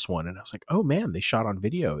and this one, and I was like, oh man, they shot on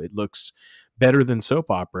video. It looks better than soap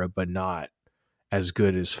opera, but not as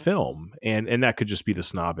good as film, and that could just be the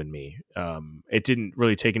snob in me. It didn't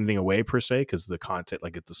really take anything away per se because the content,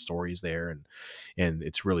 like the story's there, and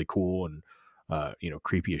it's really cool and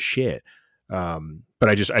creepy as shit. But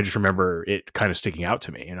I just remember it kind of sticking out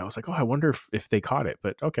to me, and I was like, oh, I wonder if they caught it.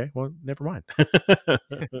 But okay, well, never mind.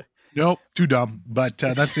 Nope, too dumb. But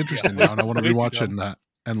that's interesting now, and I want to Way too rewatch it dumb.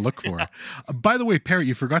 and look for Yeah. it. By the way, Parrot,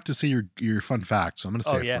 you forgot to say your fun fact, so I'm going to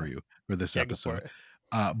Oh say it yeah. for you for this Yeah, go for episode.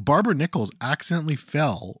 it. Barbara Nichols accidentally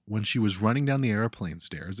fell when she was running down the airplane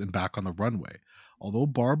stairs and back on the runway. Although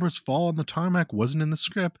Barbara's fall on the tarmac wasn't in the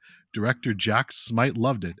script, director Jack Smite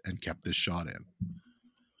loved it and kept this shot in.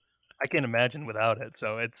 I can't imagine without it.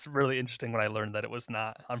 So it's really interesting when I learned that it was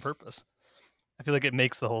not on purpose. I feel like it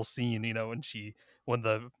makes the whole scene, when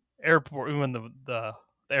the airport, when the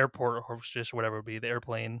airport hostess, whatever it be, the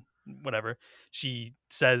airplane, whatever, she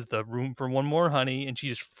says the room for one more, honey, and she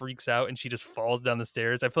just freaks out and she just falls down the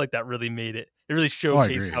stairs. I feel like that really made it. It really Oh, I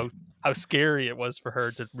showcased agree. how scary it was for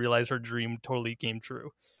her to realize her dream totally came true.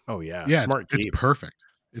 Oh yeah, Yeah, smart it's Gabe. perfect.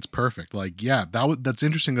 It's perfect. Like, yeah, that's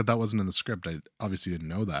interesting that wasn't in the script. I obviously didn't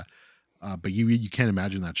know that. But you can't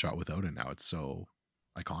imagine that shot without it now. It's so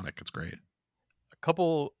iconic. It's great. A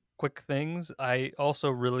couple quick things. I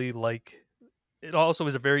also really like it. Also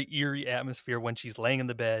is a very eerie atmosphere when she's laying in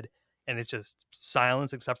the bed and it's just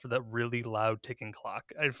silence except for that really loud ticking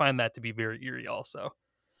clock. I find that to be very eerie also.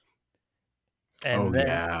 Oh And then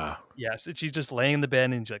yeah. yes, and she's just laying in the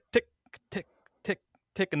bed and she's like tick tick tick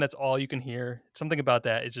tick, and that's all you can hear. Something about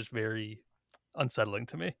that is just very unsettling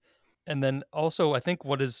to me. And then also I think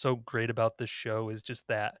what is so great about this show is just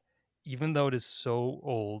that even though it is so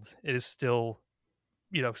old, it is still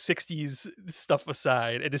 60s stuff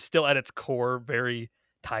aside, it is still at its core very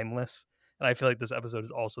timeless. And I feel like this episode is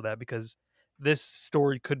also that because this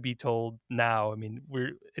story could be told now. I mean,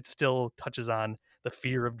 it still touches on the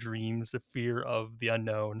fear of dreams, the fear of the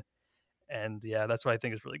unknown. And yeah, that's what I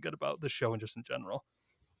think is really good about the show and just in general.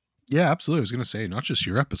 Yeah, absolutely. I was going to say not just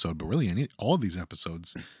your episode, but really all of these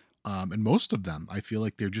episodes, and most of them, I feel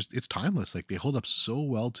like it's timeless. Like they hold up so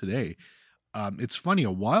well today. It's funny.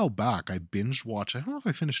 A while back, I binge watched. I don't know if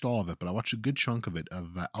I finished all of it, but I watched a good chunk of it of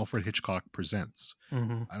Alfred Hitchcock Presents.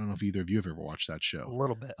 Mm-hmm. I don't know if either of you have ever watched that A show.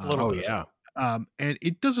 little bit, a little Oh Um, bit of it. yeah. and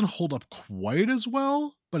it doesn't hold up quite as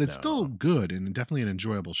well, but it's still No. good and definitely an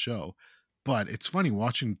enjoyable show. But it's funny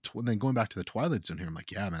watching then going back to the Twilight Zone here. I'm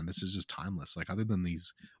like, yeah, man, this is just timeless. Like other than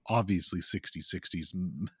these obviously 60s,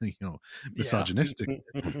 Yeah. misogynistic,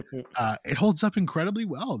 it holds up incredibly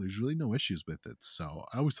well. There's really no issues with it. So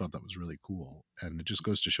I always thought that was really cool, and it just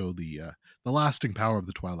goes to show the lasting power of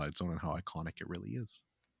the Twilight Zone and how iconic it really is.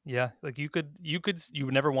 Yeah, like you would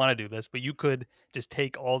never want to do this, but you could just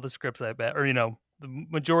take all the scripts, I bet, or the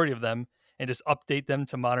majority of them, and just update them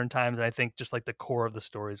to modern times. And I think just like the core of the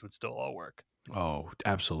stories would still all work. Oh,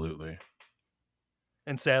 absolutely.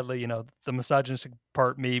 And sadly, the misogynistic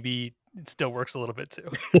part maybe it still works a little bit too.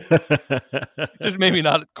 Just maybe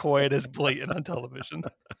not quite as blatant on television.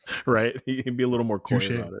 Right? He'd be a little more coy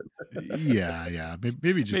Touche. about it. Yeah.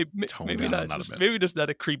 Maybe just tone Maybe down not that a just bit. maybe just not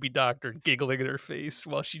a creepy doctor giggling in her face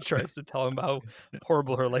while she tries to tell him how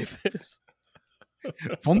horrible her life is.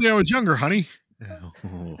 If only I was younger, honey.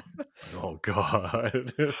 Oh, Oh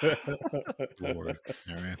God. Lord.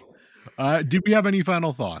 All right. Do we have any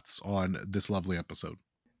final thoughts on this lovely episode?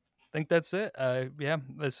 I think that's it. Yeah,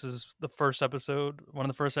 this is the first episode, one of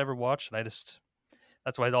the first I ever watched, and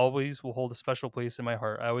that's why it always will hold a special place in my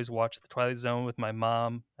heart. I always watch the Twilight Zone with my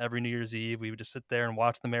mom every New Year's Eve. We would just sit there and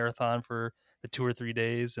watch the marathon for the 2 or 3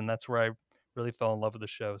 days, and that's where I really fell in love with the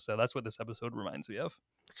show. So that's what this episode reminds me of.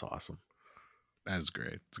 It's awesome. That is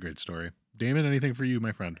great. It's a great story. Damon, anything for you,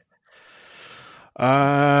 my friend?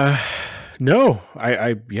 No,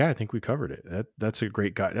 I think we covered it. That's a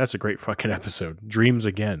great guy. That's a great fucking episode. Dreams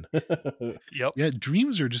again. Yep. Yeah,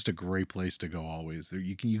 dreams are just a great place to go always. There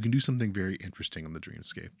you can do something very interesting in the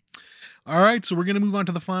dreamscape. All right, so we're going to move on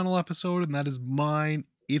to the final episode, and that is mine.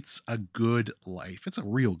 It's a Good Life. It's a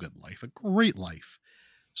real good life, a great life.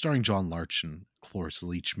 Starring John Larchen, Cloris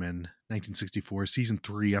Leachman, 1964, season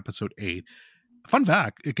 3, episode 8. Fun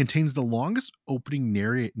fact, it contains the longest opening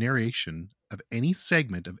narration of any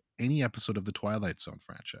segment of any episode of the Twilight Zone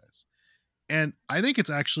franchise. And I think it's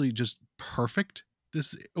actually just perfect,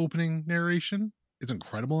 this opening narration. It's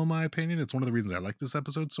incredible in my opinion. It's one of the reasons I like this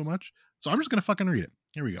episode so much. So I'm just going to fucking read it.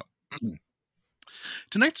 Here we go.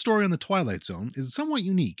 Tonight's story on the Twilight Zone is somewhat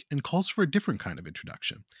unique and calls for a different kind of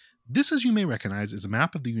introduction. This, as you may recognize, is a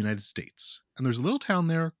map of the United States, and there's a little town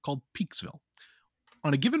there called Peaksville.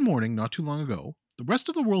 On a given morning not too long ago, the rest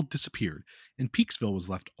of the world disappeared, and Peaksville was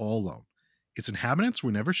left all alone. Its inhabitants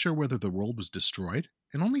were never sure whether the world was destroyed,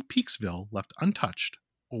 and only Peaksville left untouched,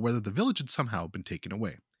 or whether the village had somehow been taken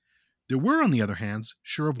away. There were, on the other hand,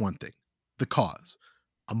 sure of one thing: the cause.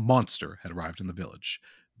 A monster had arrived in the village.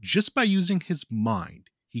 Just by using his mind,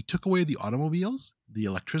 he took away the automobiles, the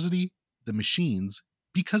electricity, the machines,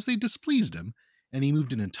 because they displeased him, and he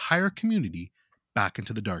moved an entire community back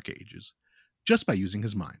into the Dark Ages, just by using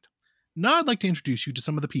his mind. Now I'd like to introduce you to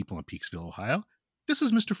some of the people in Peaksville, Ohio. This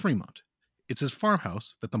is Mr. Fremont. It's his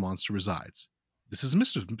farmhouse that the monster resides. This is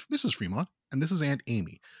Mrs. Fremont, and this is Aunt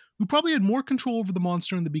Amy, who probably had more control over the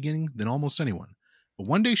monster in the beginning than almost anyone. But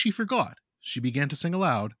one day she forgot. She began to sing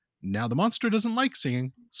aloud. Now the monster doesn't like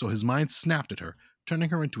singing, so his mind snapped at her, turning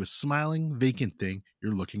her into a smiling, vacant thing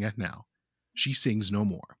you're looking at now. She sings no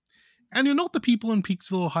more. And you know the people in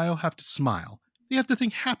Peaksville, Ohio have to smile. They have to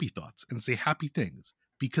think happy thoughts and say happy things,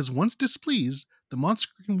 because once displeased, the monster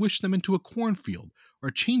can wish them into a cornfield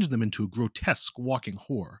or change them into a grotesque walking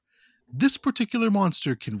horror. This particular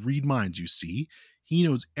monster can read minds, you see. He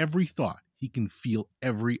knows every thought. He can feel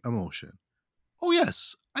every emotion. Oh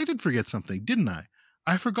yes, I did forget something, didn't I?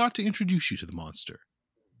 I forgot to introduce you to the monster.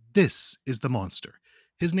 This is the monster.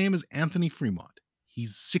 His name is Anthony Fremont.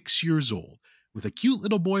 He's 6 years old, with a cute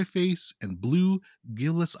little boy face and blue,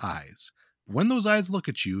 guileless eyes. When those eyes look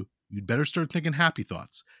at you, you'd better start thinking happy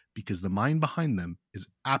thoughts, because the mind behind them is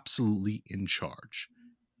absolutely in charge.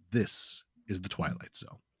 This is the Twilight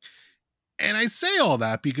Zone. And I say all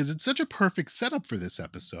that because it's such a perfect setup for this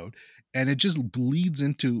episode, and it just bleeds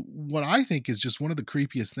into what I think is just one of the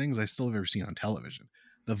creepiest things I still have ever seen on television.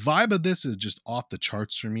 The vibe of this is just off the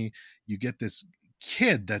charts for me. You get this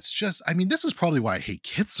kid that's just, I mean, this is probably why I hate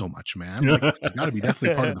kids so much, man. Like, it's got to be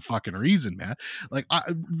definitely part of the fucking reason, man. Like,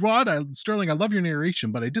 Sterling, I love your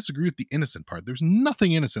narration, but I disagree with the innocent part. There's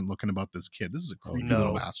nothing innocent looking about this kid. This is a creepy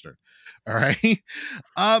little bastard. All right.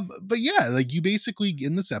 But yeah, like, you basically,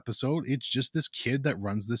 in this episode, it's just this kid that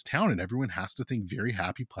runs this town, and everyone has to think very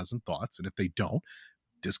happy, pleasant thoughts. And if they don't,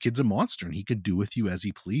 this kid's a monster and he can do with you as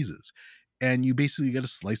he pleases. And you basically get a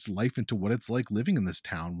slice of life into what it's like living in this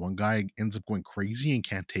town. One guy ends up going crazy and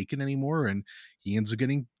can't take it anymore, and he ends up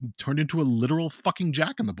getting turned into a literal fucking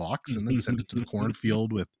jack-in-the-box and then sent into the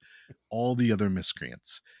cornfield with all the other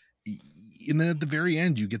miscreants. And then at the very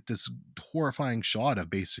end, you get this horrifying shot of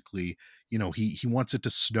basically, he wants it to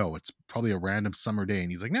snow. It's probably a random summer day, and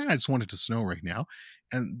he's like, nah, I just want it to snow right now.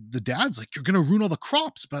 And the dad's like, you're going to ruin all the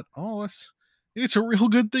crops, but it's a real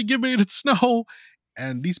good thing you made it snow.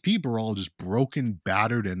 And these people are all just broken,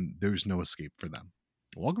 battered, and there's no escape for them.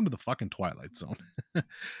 Welcome to the fucking Twilight Zone.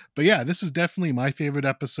 But yeah, this is definitely my favorite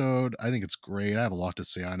episode. I think it's great. I have a lot to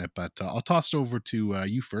say on it, but I'll toss it over to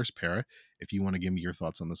you first, Parrot, if you want to give me your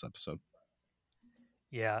thoughts on this episode.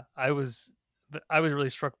 Yeah, I was really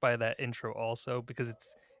struck by that intro also, because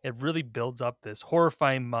it really builds up this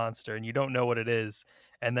horrifying monster and you don't know what it is,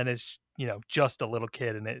 and then it's just a little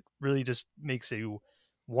kid, and it really just makes you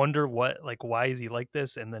wonder why is he like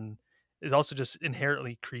this, and then it's also just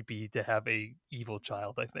inherently creepy to have a evil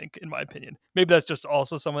child, I think, in my opinion. Maybe that's just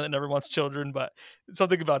also someone that never wants children, but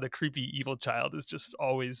something about a creepy evil child is just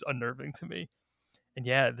always unnerving to me. And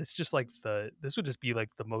yeah, this would just be like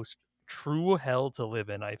the most true hell to live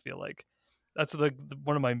in, I feel like. That's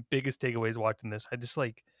one of my biggest takeaways watching this. I just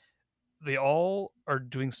like they all are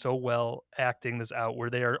doing so well acting this out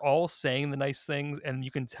where they are all saying the nice things, and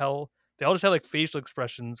you can tell they all just have like facial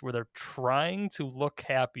expressions where they're trying to look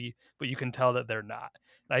happy, but you can tell that they're not.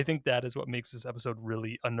 And I think that is what makes this episode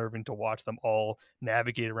really unnerving to watch them all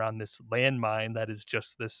navigate around this landmine that is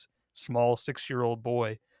just this small 6-year-old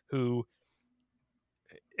boy who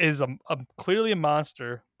is clearly a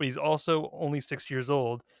monster, but he's also only 6 years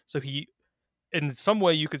old. So he, in some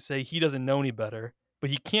way, you could say he doesn't know any better,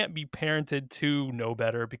 but he can't be parented to know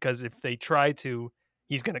better because if they try to,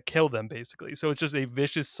 he's going to kill them basically. So it's just a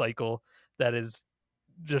vicious cycle that is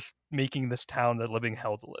just making this town a living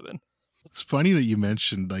hell to live in. It's funny that you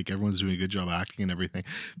mentioned like everyone's doing a good job acting and everything,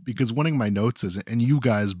 because one of my notes is, and you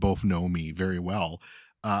guys both know me very well,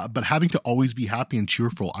 but having to always be happy and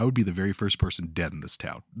cheerful, I would be the very first person dead in this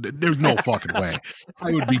town. There's no fucking way.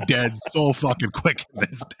 I would be dead so fucking quick in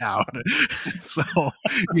this town. So,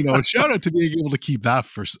 shout out to being able to keep that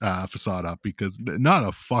facade up, because not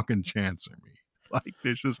a fucking chance for me. Like,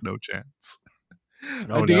 there's just no chance.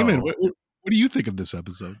 Oh, Damon, no. what do you think of this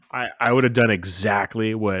episode? I would have done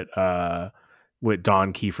exactly what Don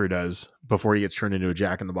Kiefer does before he gets turned into a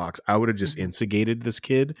Jack in the Box. I would have just instigated this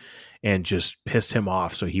kid and just pissed him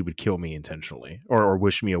off so he would kill me intentionally or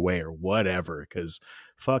wish me away or whatever, because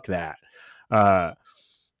fuck that.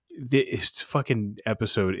 This fucking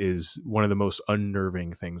episode is one of the most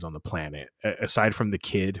unnerving things on the planet, aside from the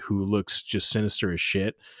kid who looks just sinister as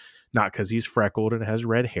shit. Not because he's freckled and has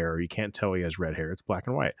red hair. You can't tell he has red hair. It's black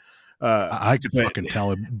and white. I could fucking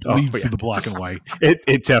tell it bleeds through the black and white.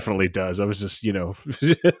 It definitely does. I was just, yeah,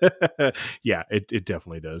 it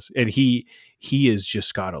definitely does. And he has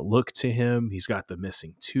just got a look to him. He's got the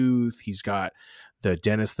missing tooth. He's got the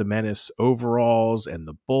Dennis the Menace overalls and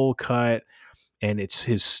the bowl cut. And it's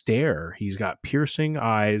his stare. He's got piercing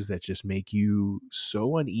eyes that just make you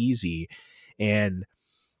so uneasy. And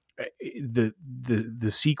the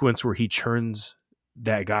sequence where he turns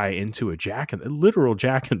that guy into a literal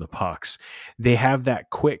Jack in the Box, they have that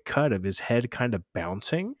quick cut of his head kind of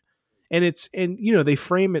bouncing, and they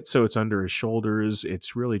frame it so it's under his shoulders.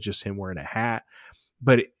 It's really just him wearing a hat,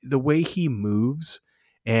 but the way he moves,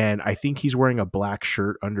 and I think he's wearing a black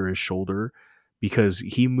shirt under his shoulder because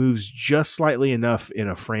he moves just slightly enough in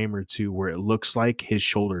a frame or two where it looks like his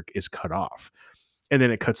shoulder is cut off, and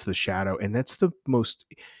then it cuts the shadow, and that's the most.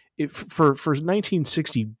 For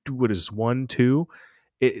 1960, what is 1, 2?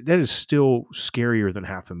 That is still scarier than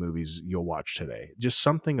half the movies you'll watch today. Just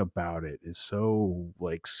something about it is so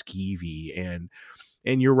like skeevy, and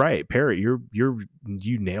you're right, Parrott. You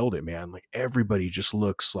nailed it, man. Like everybody just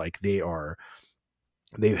looks like they're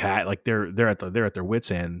at their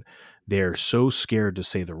wits' end. They're so scared to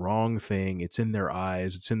say the wrong thing. It's in their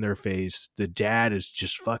eyes. It's in their face. The dad is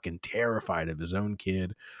just fucking terrified of his own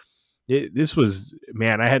kid. This was,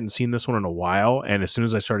 man, I hadn't seen this one in a while, and as soon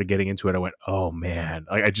as I started getting into it, I went, oh man,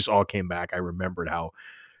 like I just all came back. I remembered how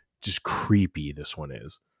just creepy this one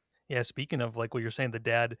is. Yeah, speaking of like what you're saying, the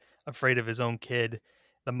dad afraid of his own kid,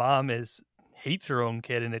 the mom hates her own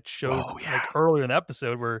kid, and it showed like earlier in the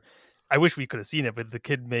episode where I wish we could have seen it, but the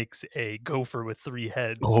kid makes a gopher with 3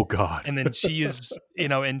 heads. Oh God. And then she is,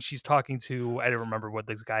 and she's talking to, I don't remember what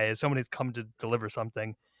this guy is. Somebody's come to deliver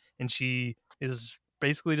something, and she is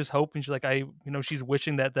basically just hoping. She's like, she's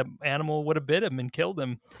wishing that the animal would have bit him and killed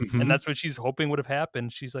him. Mm-hmm. And that's what she's hoping would have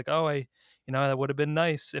happened. She's like, oh, that would have been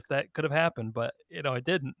nice if that could have happened, but it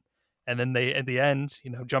didn't. And then they, at the end,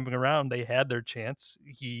 jumping around, they had their chance.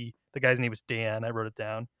 The guy's name was Dan. I wrote it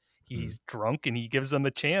down. He's drunk and he gives them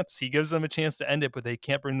a chance. He gives them a chance to end it, but they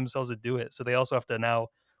can't bring themselves to do it. So they also have to now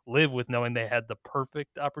live with knowing they had the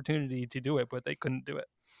perfect opportunity to do it, but they couldn't do it.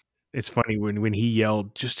 It's funny when he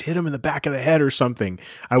yelled, just hit him in the back of the head or something.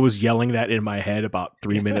 I was yelling that in my head about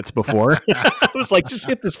 3 minutes before. I was like, just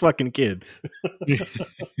hit this fucking kid.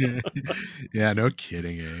 Yeah, no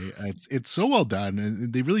kidding. It's so well done.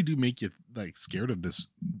 And they really do make you like scared of this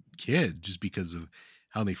kid just because of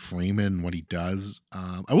how they frame it and what he does.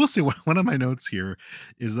 I will say one of my notes here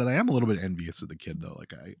is that I am a little bit envious of the kid though.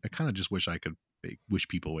 Like I kind of just wish I could wish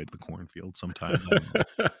people away to the cornfield sometimes. I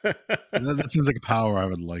don't know. That seems like a power I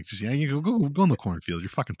would like. Just you go in the cornfield. You're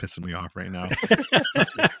fucking pissing me off right now.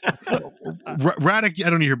 Radic, I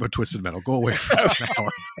don't hear about Twisted Metal. Go away for an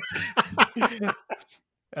hour.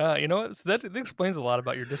 You know what? So that explains a lot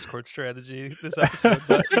about your Discord strategy this episode.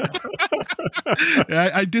 But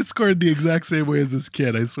I Discord the exact same way as this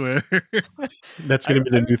kid, I swear. That's I, going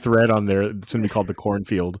to be the new thread on there. It's going to be called the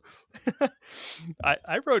Cornfield.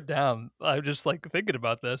 I wrote down. I'm just like thinking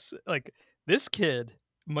about this. Like this kid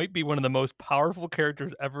might be one of the most powerful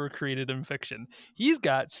characters ever created in fiction. He's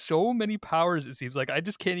got so many powers. It seems like I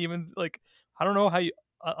just can't even like. I don't know how you.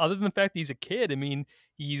 Other than the fact that he's a kid, I mean,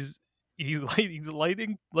 he's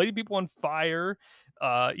lighting people on fire.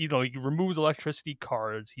 You know, he removes electricity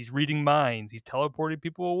cards. He's reading minds. He's teleporting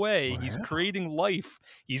people away. Oh, He's yeah. creating life.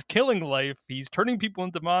 He's killing life. He's turning people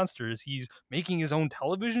into monsters. He's making his own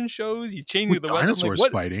television shows. He's changing With the weather. dinosaurs Like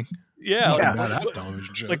what? fighting. Yeah, Fucking like badass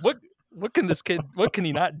television shows. like what can this kid? What can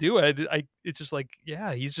he not do? It's just like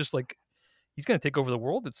yeah, he's just like he's gonna take over the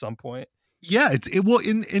world at some point. Yeah, well,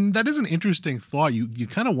 and that is an interesting thought. You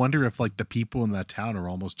kind of wonder if like the people in that town are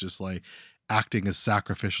almost just like acting as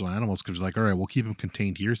sacrificial animals because like, all right, we'll keep him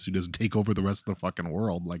contained here so he doesn't take over the rest of the fucking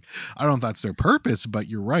world. Like, I don't know if that's their purpose, but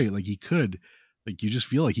you're right. Like, he could, like, you just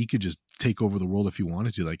feel like he could just take over the world if he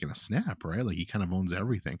wanted to, like in a snap, right? Like, he kind of owns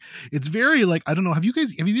everything. It's very like, I don't know. Have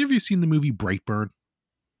either of you seen the movie Brightburn?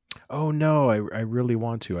 Oh no, I really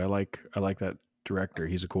want to. I like that director.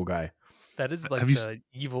 He's a cool guy. That is like Have you the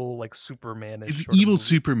evil, like Superman. It's evil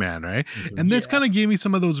Superman, right? Mhm. And this Yeah. kind of gave me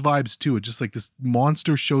some of those vibes too. It's just like this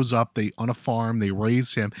monster shows up, they on a farm, they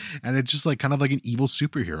raise him, and it's just like kind of like an evil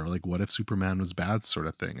superhero. Like, what if Superman was bad, sort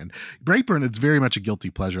of thing. And Brightburn, it's very much a guilty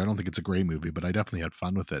pleasure. I don't think it's a great movie, but I definitely had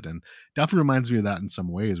fun with it. And definitely reminds me of that in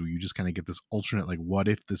some ways, where you just kind of get this alternate, like, what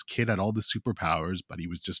if this kid had all the superpowers, but he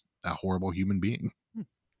was just a horrible human being?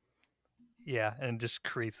 Yeah, and just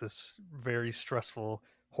creates this very stressful,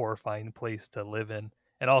 horrifying place to live in.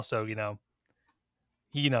 And also, he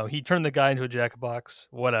turned the guy into a jackbox,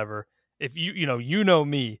 whatever. If you know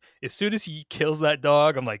me, as soon as he kills that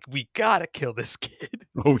dog, I'm like, we gotta kill this kid.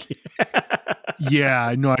 Oh yeah. Yeah,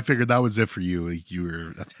 I know. I figured that was it for you. Like, you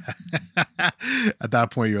were at that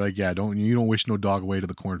point. You're like, yeah, you don't wish no dog away to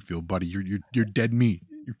the cornfield, buddy. You're dead meat.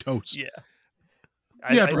 You're toast. Yeah.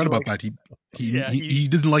 I forgot about like, that. Yeah, He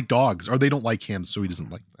doesn't like dogs, or they don't like him, so he doesn't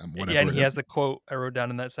like them. Whatever. Yeah, and he it has is. the quote I wrote down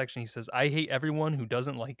in that section. He says, "I hate everyone who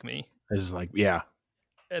doesn't like me," This is like, yeah.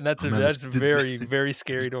 and that's Oh, man, that's very very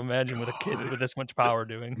scary to imagine with a kid with this much power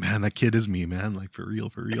doing. Man, that kid is me, man. Like, for real,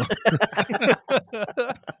 for real.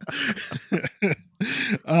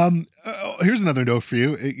 Here's another note for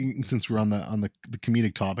you. Since we're on the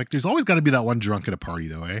comedic topic, there's always got to be that one drunk at a party,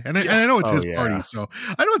 though, eh? And I know it's Oh, his yeah. party, so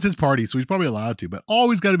I know it's his party, so he's probably allowed to. But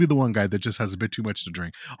always got to be the one guy that just has a bit too much to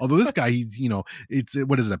drink. Although this guy, he's it's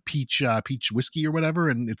what is it, a peach whiskey or whatever,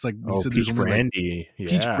 and it's like he said, there's peach only brandy.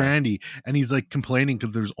 peach brandy, and he's like complaining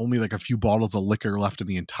because there's only like a few bottles of liquor left in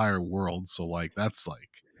the entire world. So like that's like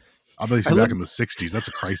obviously back in the 60s, that's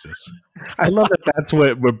a crisis. I love that. That's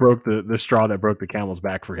what broke the straw that broke the camel's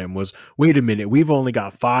back for him was, wait a minute, we've only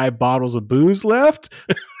got 5 bottles of booze left.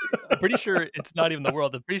 I'm pretty sure it's not even the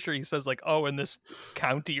world. I'm pretty sure he says like, "Oh, in this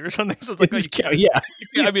county or something." So it's like, Yeah.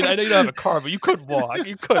 I mean, I know you don't have a car, but you could walk.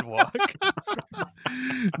 You could walk.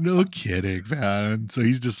 No kidding, man. So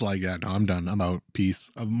he's just like, yeah, no, I'm done. I'm out.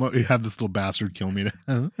 Peace. Have this little bastard kill me.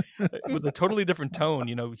 With a totally different tone,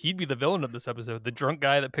 he'd be the villain of this episode, the drunk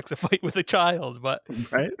guy that picks a fight with a child. But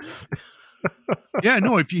Right. Yeah,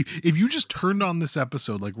 no, if you just turned on this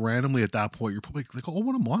episode like randomly at that point, you're probably like, oh,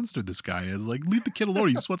 what a monster this guy is. Like, leave the kid alone.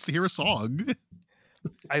 He just wants to hear a song.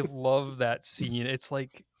 I love that scene. It's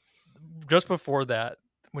like just before that,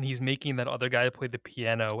 when he's making that other guy play the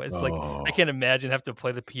piano, it's like I can't imagine have to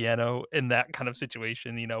play the piano in that kind of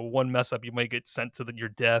situation. One mess up, you might get sent to your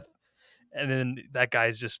death, and then that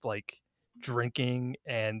guy's just like drinking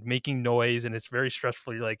and making noise, and it's very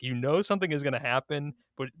stressful. You're like, something is going to happen,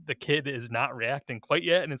 but the kid is not reacting quite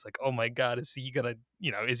yet, and it's like, oh my god, is he gonna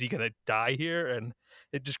die here? And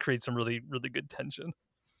it just creates some really really good tension.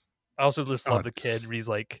 I also just love the kid. He's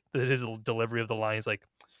like his delivery of the line is like,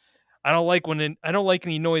 I don't like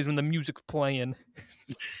any noise when the music's playing.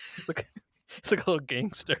 It's like a little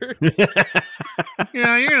gangster.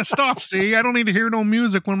 Yeah, you're gonna stop. See, I don't need to hear no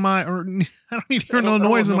music I don't need to hear no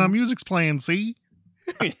noise when my music's playing. See.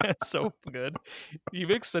 Yeah, it's so good. He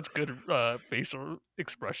makes such good facial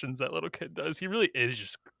expressions, that little kid does. He really is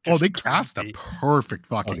just They cast a creepy. perfect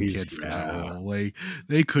fucking kid for that role. Like,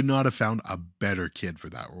 they could not have found a better kid for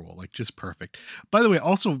that role. Like, just perfect. By the way,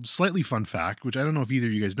 also slightly fun fact, which I don't know if either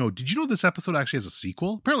of you guys know. Did you know this episode actually has a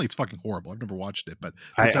sequel? Apparently it's fucking horrible. I've never watched it, but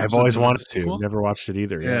I've always wanted to. Never watched it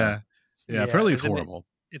either. Yeah, apparently it's horrible.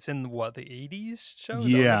 It's in what, the 80s show?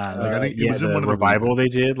 Yeah, like I think it was in the one of the revival they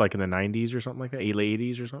did, like in the 90s or something like that, late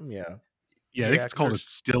 80s or something. Yeah. Yeah, I think Yeah, it's 'cause called there's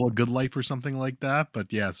It's Still a Good Life or something like that.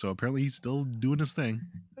 But yeah, so apparently he's still doing his thing.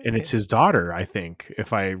 And it's his daughter, I think,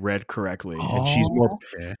 if I read correctly. And she's more, Oh,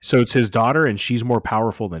 okay. so it's his daughter, and she's more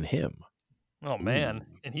powerful than him. oh man,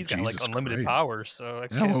 Ooh, and he's got like Jesus unlimited Christ. powers, so I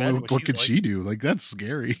Yeah, can't imagine what what she's could like. she do? Like, that's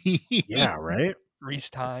scary. Yeah, right. Freeze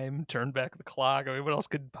time, turn back the clock. I mean, what else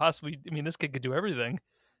could possibly? I mean, this kid could do everything.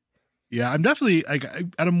 Yeah, I'm definitely like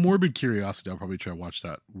out of morbid curiosity, I'll probably try to watch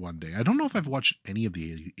that one day. I don't know if I've watched any of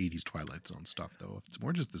the 80s Twilight Zone stuff though. It's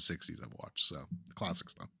more just the 60s I've watched, so the classic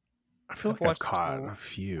stuff. I feel I've like I've watched. caught a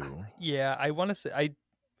few. Yeah, I want to say I.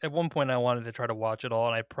 At one point, I wanted to try to watch it all,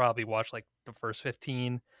 and I probably watched like the first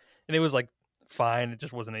 15, and it was like fine. It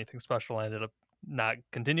just wasn't anything special. I ended up not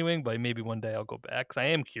continuing, but maybe one day I'll go back because I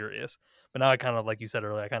am curious. But now I kind of, like you said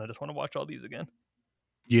earlier, I kind of just want to watch all these again.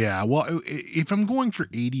 Yeah, well, if I'm going for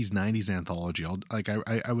 80s 90s anthology, I'll like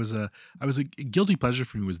I was a guilty pleasure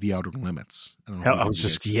for me was The Outer Limits. I don't know Hell, I if was you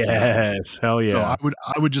guys just, have seen that one. yes, hell So yeah.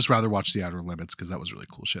 I would just rather watch The Outer Limits because that was really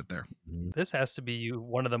cool shit there. This has to be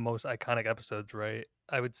one of the most iconic episodes, right?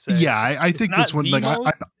 I would say Yeah, I it's think not this one the like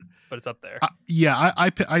most, but it's up there. yeah, I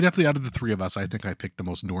definitely out of the three of us, I think I picked the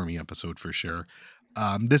most normie episode for sure.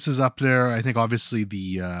 This is up there. I think obviously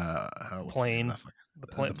the what's the name Plane, of that? the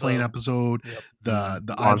plane, The plane episode, yep. the Eye of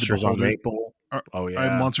the Monsters on Beholder, Maple. or, Oh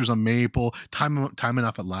yeah. Monsters on Maple, Time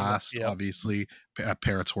Enough at Last, Yep. obviously,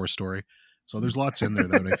 Parrot's Horror Story. So there's lots in there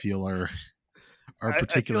that I feel are I feel like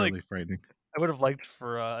particularly frightening. I would have liked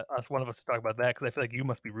for one of us to talk about that because I feel like you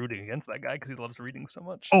must be rooting against that guy because he loves reading so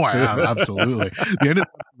much. Oh, I am absolutely. The end of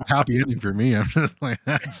happy ending for me. I'm just like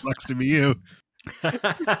that sucks to be you.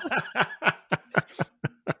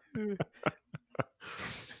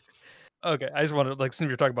 Okay, I just wanted like since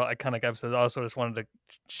we were talking about iconic episodes, I also just wanted to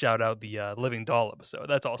shout out the Living Doll episode.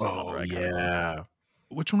 That's also another Oh iconic one. yeah.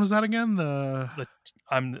 Which one was that again? The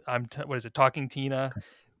The what is it? Talking Tina,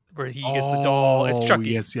 where he gets the doll. It's Oh,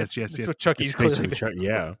 Chucky. yes, yes, yes, It's yes. what Chucky's It's clearly basically based on.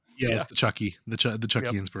 yeah. Yes, Yeah. the Chucky, the Chucky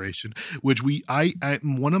Yep. inspiration, which I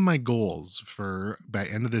one of my goals for by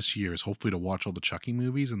end of this year is hopefully to watch all the Chucky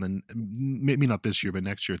movies, and then maybe not this year, but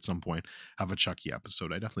next year at some point have a Chucky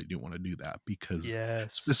episode. I definitely do want to do that because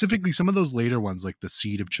Yes. specifically some of those later ones, like the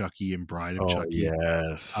Seed of Chucky and Bride of Oh Chucky,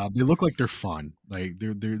 yes. they look like they're fun. Like they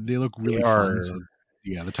look They really fun. So are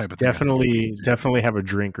yeah, the type of thing I think I'd be into. definitely have a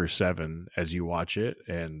drink or seven as you watch it,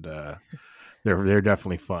 and they're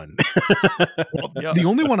definitely fun. Well, Yep. the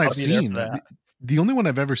only one I'll I've be there for seen, that. the only one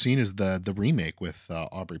I've ever seen is the remake with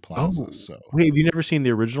Aubrey Plaza. Oh, So wait, have you never seen the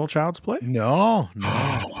original Child's Play? no, no.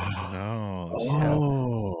 Yeah. So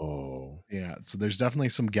Oh, yeah, so there's definitely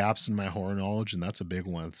some gaps in my horror knowledge, and that's a big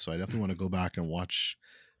one. So I definitely want to go back and watch.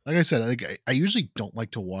 Like I said, like I usually don't like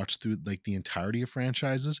to watch through like the entirety of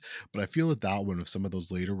franchises, but I feel with that one, with some of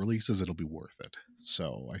those later releases, it'll be worth it.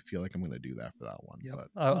 So I feel like I'm going to do that for that one. Yep. But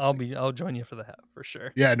we'll I'll see. I'll join you for that for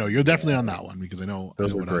sure. Yeah, no, you're definitely yeah, on that one because I know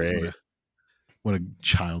those are what great. what a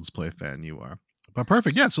Child's Play fan you are. But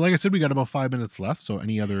perfect. Yeah. So like I said, we got about 5 minutes left. So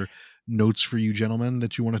any other notes for you gentlemen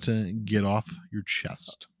that you wanted to get off your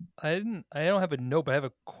chest? I don't have a note, but I have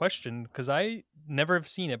a question because I never have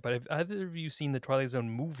seen it. But have either of you seen the Twilight Zone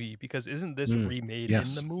movie? Because isn't this remade in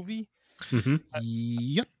Yes. the movie? Mm-hmm.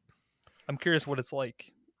 Yep. I'm curious what it's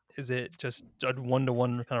like. Is it just a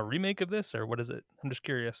one-to-one kind of remake of this, or what is it? I'm just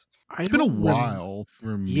curious. It's been a while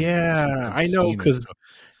for me. Yeah, since I've I know seen it, so-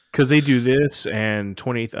 because they do this and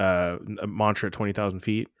Mantra at 20,000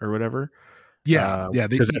 feet or whatever. yeah, yeah.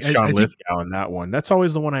 Because that's John Lithgow in that one. That's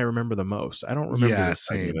always the one I remember the most. I don't remember Yeah, this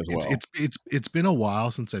segment same. as well. It's been a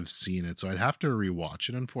while since I've seen it, so I'd have to rewatch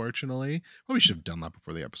it. Unfortunately, probably should have done that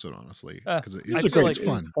before the episode, honestly, because I it's feel it's like-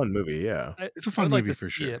 fun. It's a fun movie. Yeah, It's a fun I'd like movie to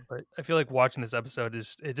for see sure. it, but I feel like watching this episode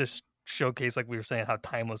it just showcased, like we were saying, how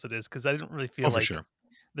timeless it is. Because I didn't really feel Oh, for like sure.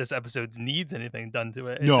 this episode needs anything done to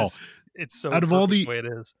it. No. It's so Out of all perfect the- the way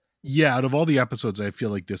it is. Yeah, out of all the episodes, I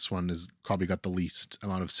feel like this one has probably got the least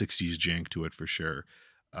amount of 60s jank to it for sure.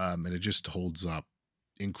 And it just holds up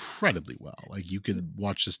incredibly well. Like you could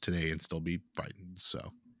watch this today and still be frightened.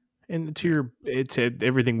 So and it's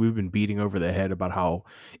everything we've been beating over the head about how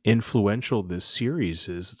influential this series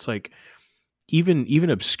is. It's like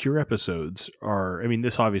even obscure episodes are. I mean,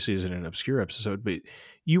 this obviously isn't an obscure episode, but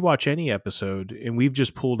you watch any episode, and we've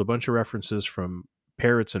just pulled a bunch of references from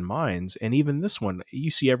Parrots and Mines, and even this one, you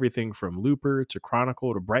see everything from Looper to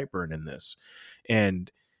Chronicle to Brightburn in this, and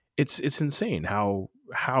it's insane how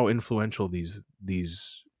influential these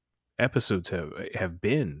episodes have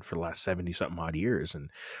been for the last 70 something odd years, and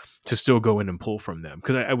to still go in and pull from them.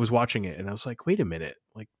 Because I was watching it and I was like, wait a minute,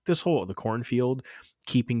 like this whole the cornfield,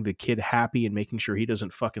 keeping the kid happy and making sure he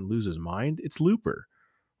doesn't fucking lose his mind, it's Looper.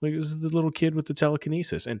 Like this is the little kid with the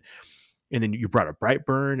telekinesis, and And then you brought up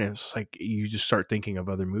Brightburn, and it's like you just start thinking of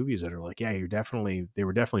other movies that are like, yeah, they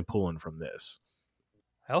were definitely pulling from this.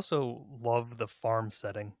 I also love the farm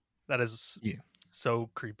setting. That is Yeah. so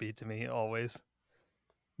creepy to me always.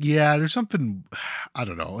 Yeah, there's something I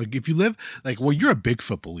don't know. Like if you live well, you're a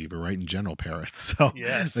Bigfoot believer, right? In general, Parrot. So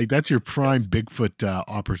Yes. like that's your prime Yes. Bigfoot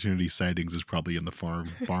opportunity sightings is probably in the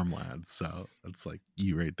farmlands. So that's like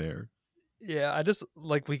you right there. Yeah, I just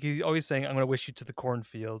like we keep always saying I'm gonna wish you to the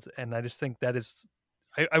cornfield, and I just think that is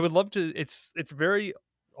I would love to it's very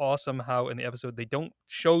awesome how in the episode they don't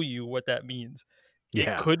show you what that means. It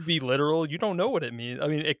Yeah. could be literal, you don't know what it means. I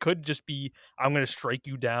mean, it could just be I'm gonna strike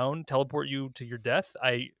you down, teleport you to your death.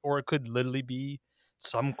 Or it could literally be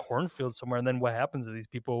some cornfield somewhere, and then what happens to these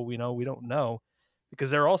people, we don't know. Because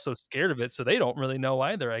they're also scared of it, so they don't really know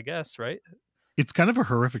either, I guess, right? It's kind of a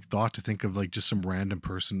horrific thought to think of like just some random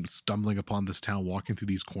person stumbling upon this town, walking through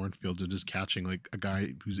these cornfields and just catching like a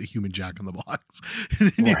guy who's a human jack in the box.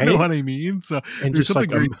 You know Right? what I mean? So And there's just something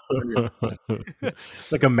like very scary about that.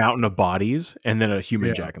 like a mountain of bodies, and then a human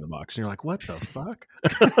Yeah, Jack in the Box, and you're like, what the fuck?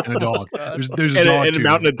 and a dog. God. There's a dog And a too.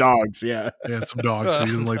 mountain of dogs. Yeah. Yeah, some dogs. Oh,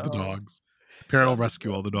 He doesn't like the no. dogs. Parrot will God,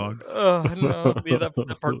 rescue all the dogs. oh, no. Yeah,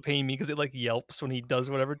 that part pained me because it, like, yelps when he does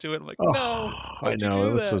whatever to it. I'm like, "No, Oh, I why'd you know. do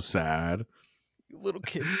It was so that? sad. You little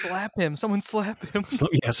kid, slap him. Someone slap him."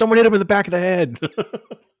 Someone hit him in the back of the head.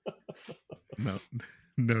 No,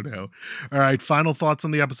 no. All right, final thoughts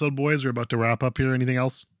on the episode, boys. We're about to wrap up here. Anything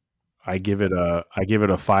else? I give it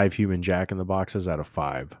a 5 human Jack in the Boxes out of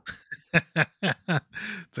 5.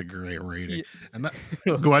 It's a great rating. Yeah. And that,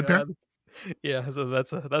 Oh, go ahead, Parrot. God. Yeah, so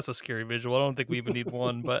that's a scary visual. I don't think we even need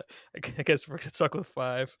 1, but I guess we're stuck with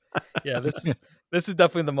 5. Yeah, this is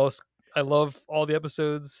definitely the most I love all the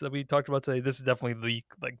episodes that we talked about today. This is definitely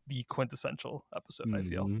the quintessential episode, I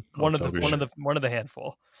feel. Mhm. Oh, One of the totally. one of the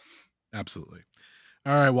handful. Absolutely.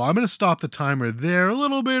 All right, well, I'm going to stop the timer there a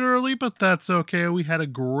little bit early, but that's okay. We had a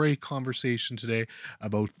great conversation today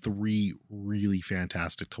about 3 really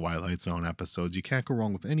fantastic Twilight Zone episodes. You can't go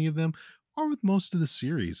wrong with any of them or with most of the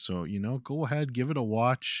series. So, go ahead, give it a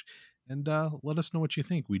watch, and let us know what you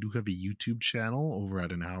think. We do have a YouTube channel over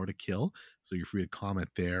at An Hour to Kill, so you're free to comment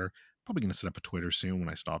there. Probably going to set up a Twitter soon when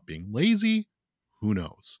I stop being lazy. Who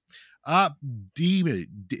knows? Damon,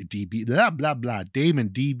 DB, blah, blah, blah. Damon,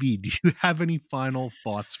 DB, do you have any final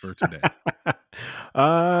thoughts for today?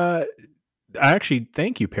 I actually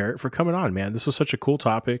thank you, Parrot, for coming on, man. This was such a cool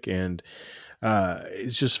topic, and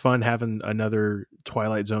it's just fun having another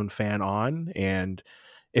Twilight Zone fan on. And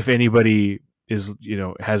if anybody is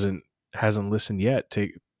hasn't listened yet,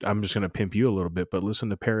 I'm just going to pimp you a little bit, but listen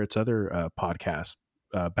to Parrot's other podcast,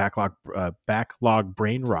 Backlog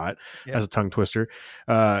Brainrot. Yeah. As a tongue twister.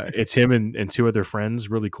 It's him and 2 other friends,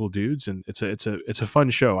 really cool dudes, and it's a fun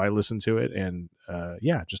show. I listen to it, and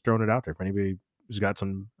yeah, just throwing it out there for anybody who's got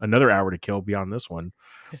another hour to kill beyond this one.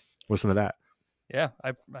 Listen to that. Yeah,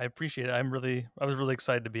 I appreciate it. I was really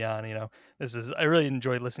excited to be on. I really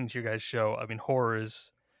enjoyed listening to your guys' show. I mean, horror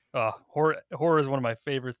is one of my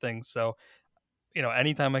favorite things. So,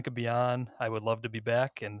 anytime I could be on, I would love to be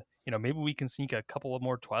back. And maybe we can sneak a couple of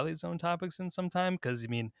more Twilight Zone topics in sometime. Because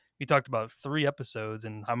we talked about 3 episodes,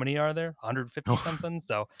 and how many are there? 150 something.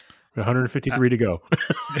 So 153 to go.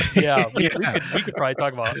 yeah, we could probably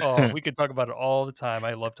talk about. Oh, we could talk about it all the time.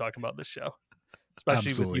 I love talking about this show, especially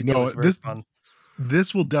Absolutely. with you two. No, It's very fun.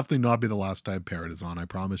 this will definitely not be the last time Parrot is on. I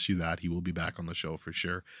promise you that. He will be back on the show for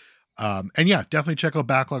sure. And yeah, definitely check out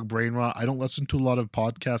Backlog Brainrot. I don't listen to a lot of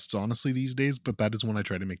podcasts, honestly, these days, but that is one I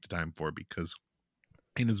try to make the time for because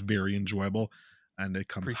it is very enjoyable and it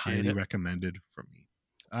comes highly recommended from me.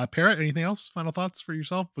 Parrot, anything else? Final thoughts for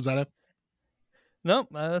yourself? Was that it? No,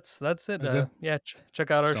 that's it. That's it? Yeah,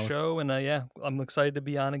 check out our Stellar. show, and yeah, I'm excited to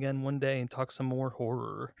be on again one day and talk some more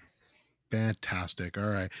horror. Fantastic. All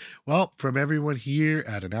right. Well, from everyone here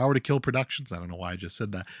at An Hour to Kill Productions, I don't know why I just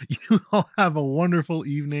said that. You all have a wonderful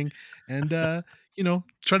evening and,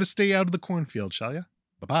 try to stay out of the cornfield, shall you?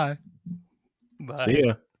 Bye-bye. Bye. See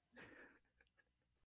ya.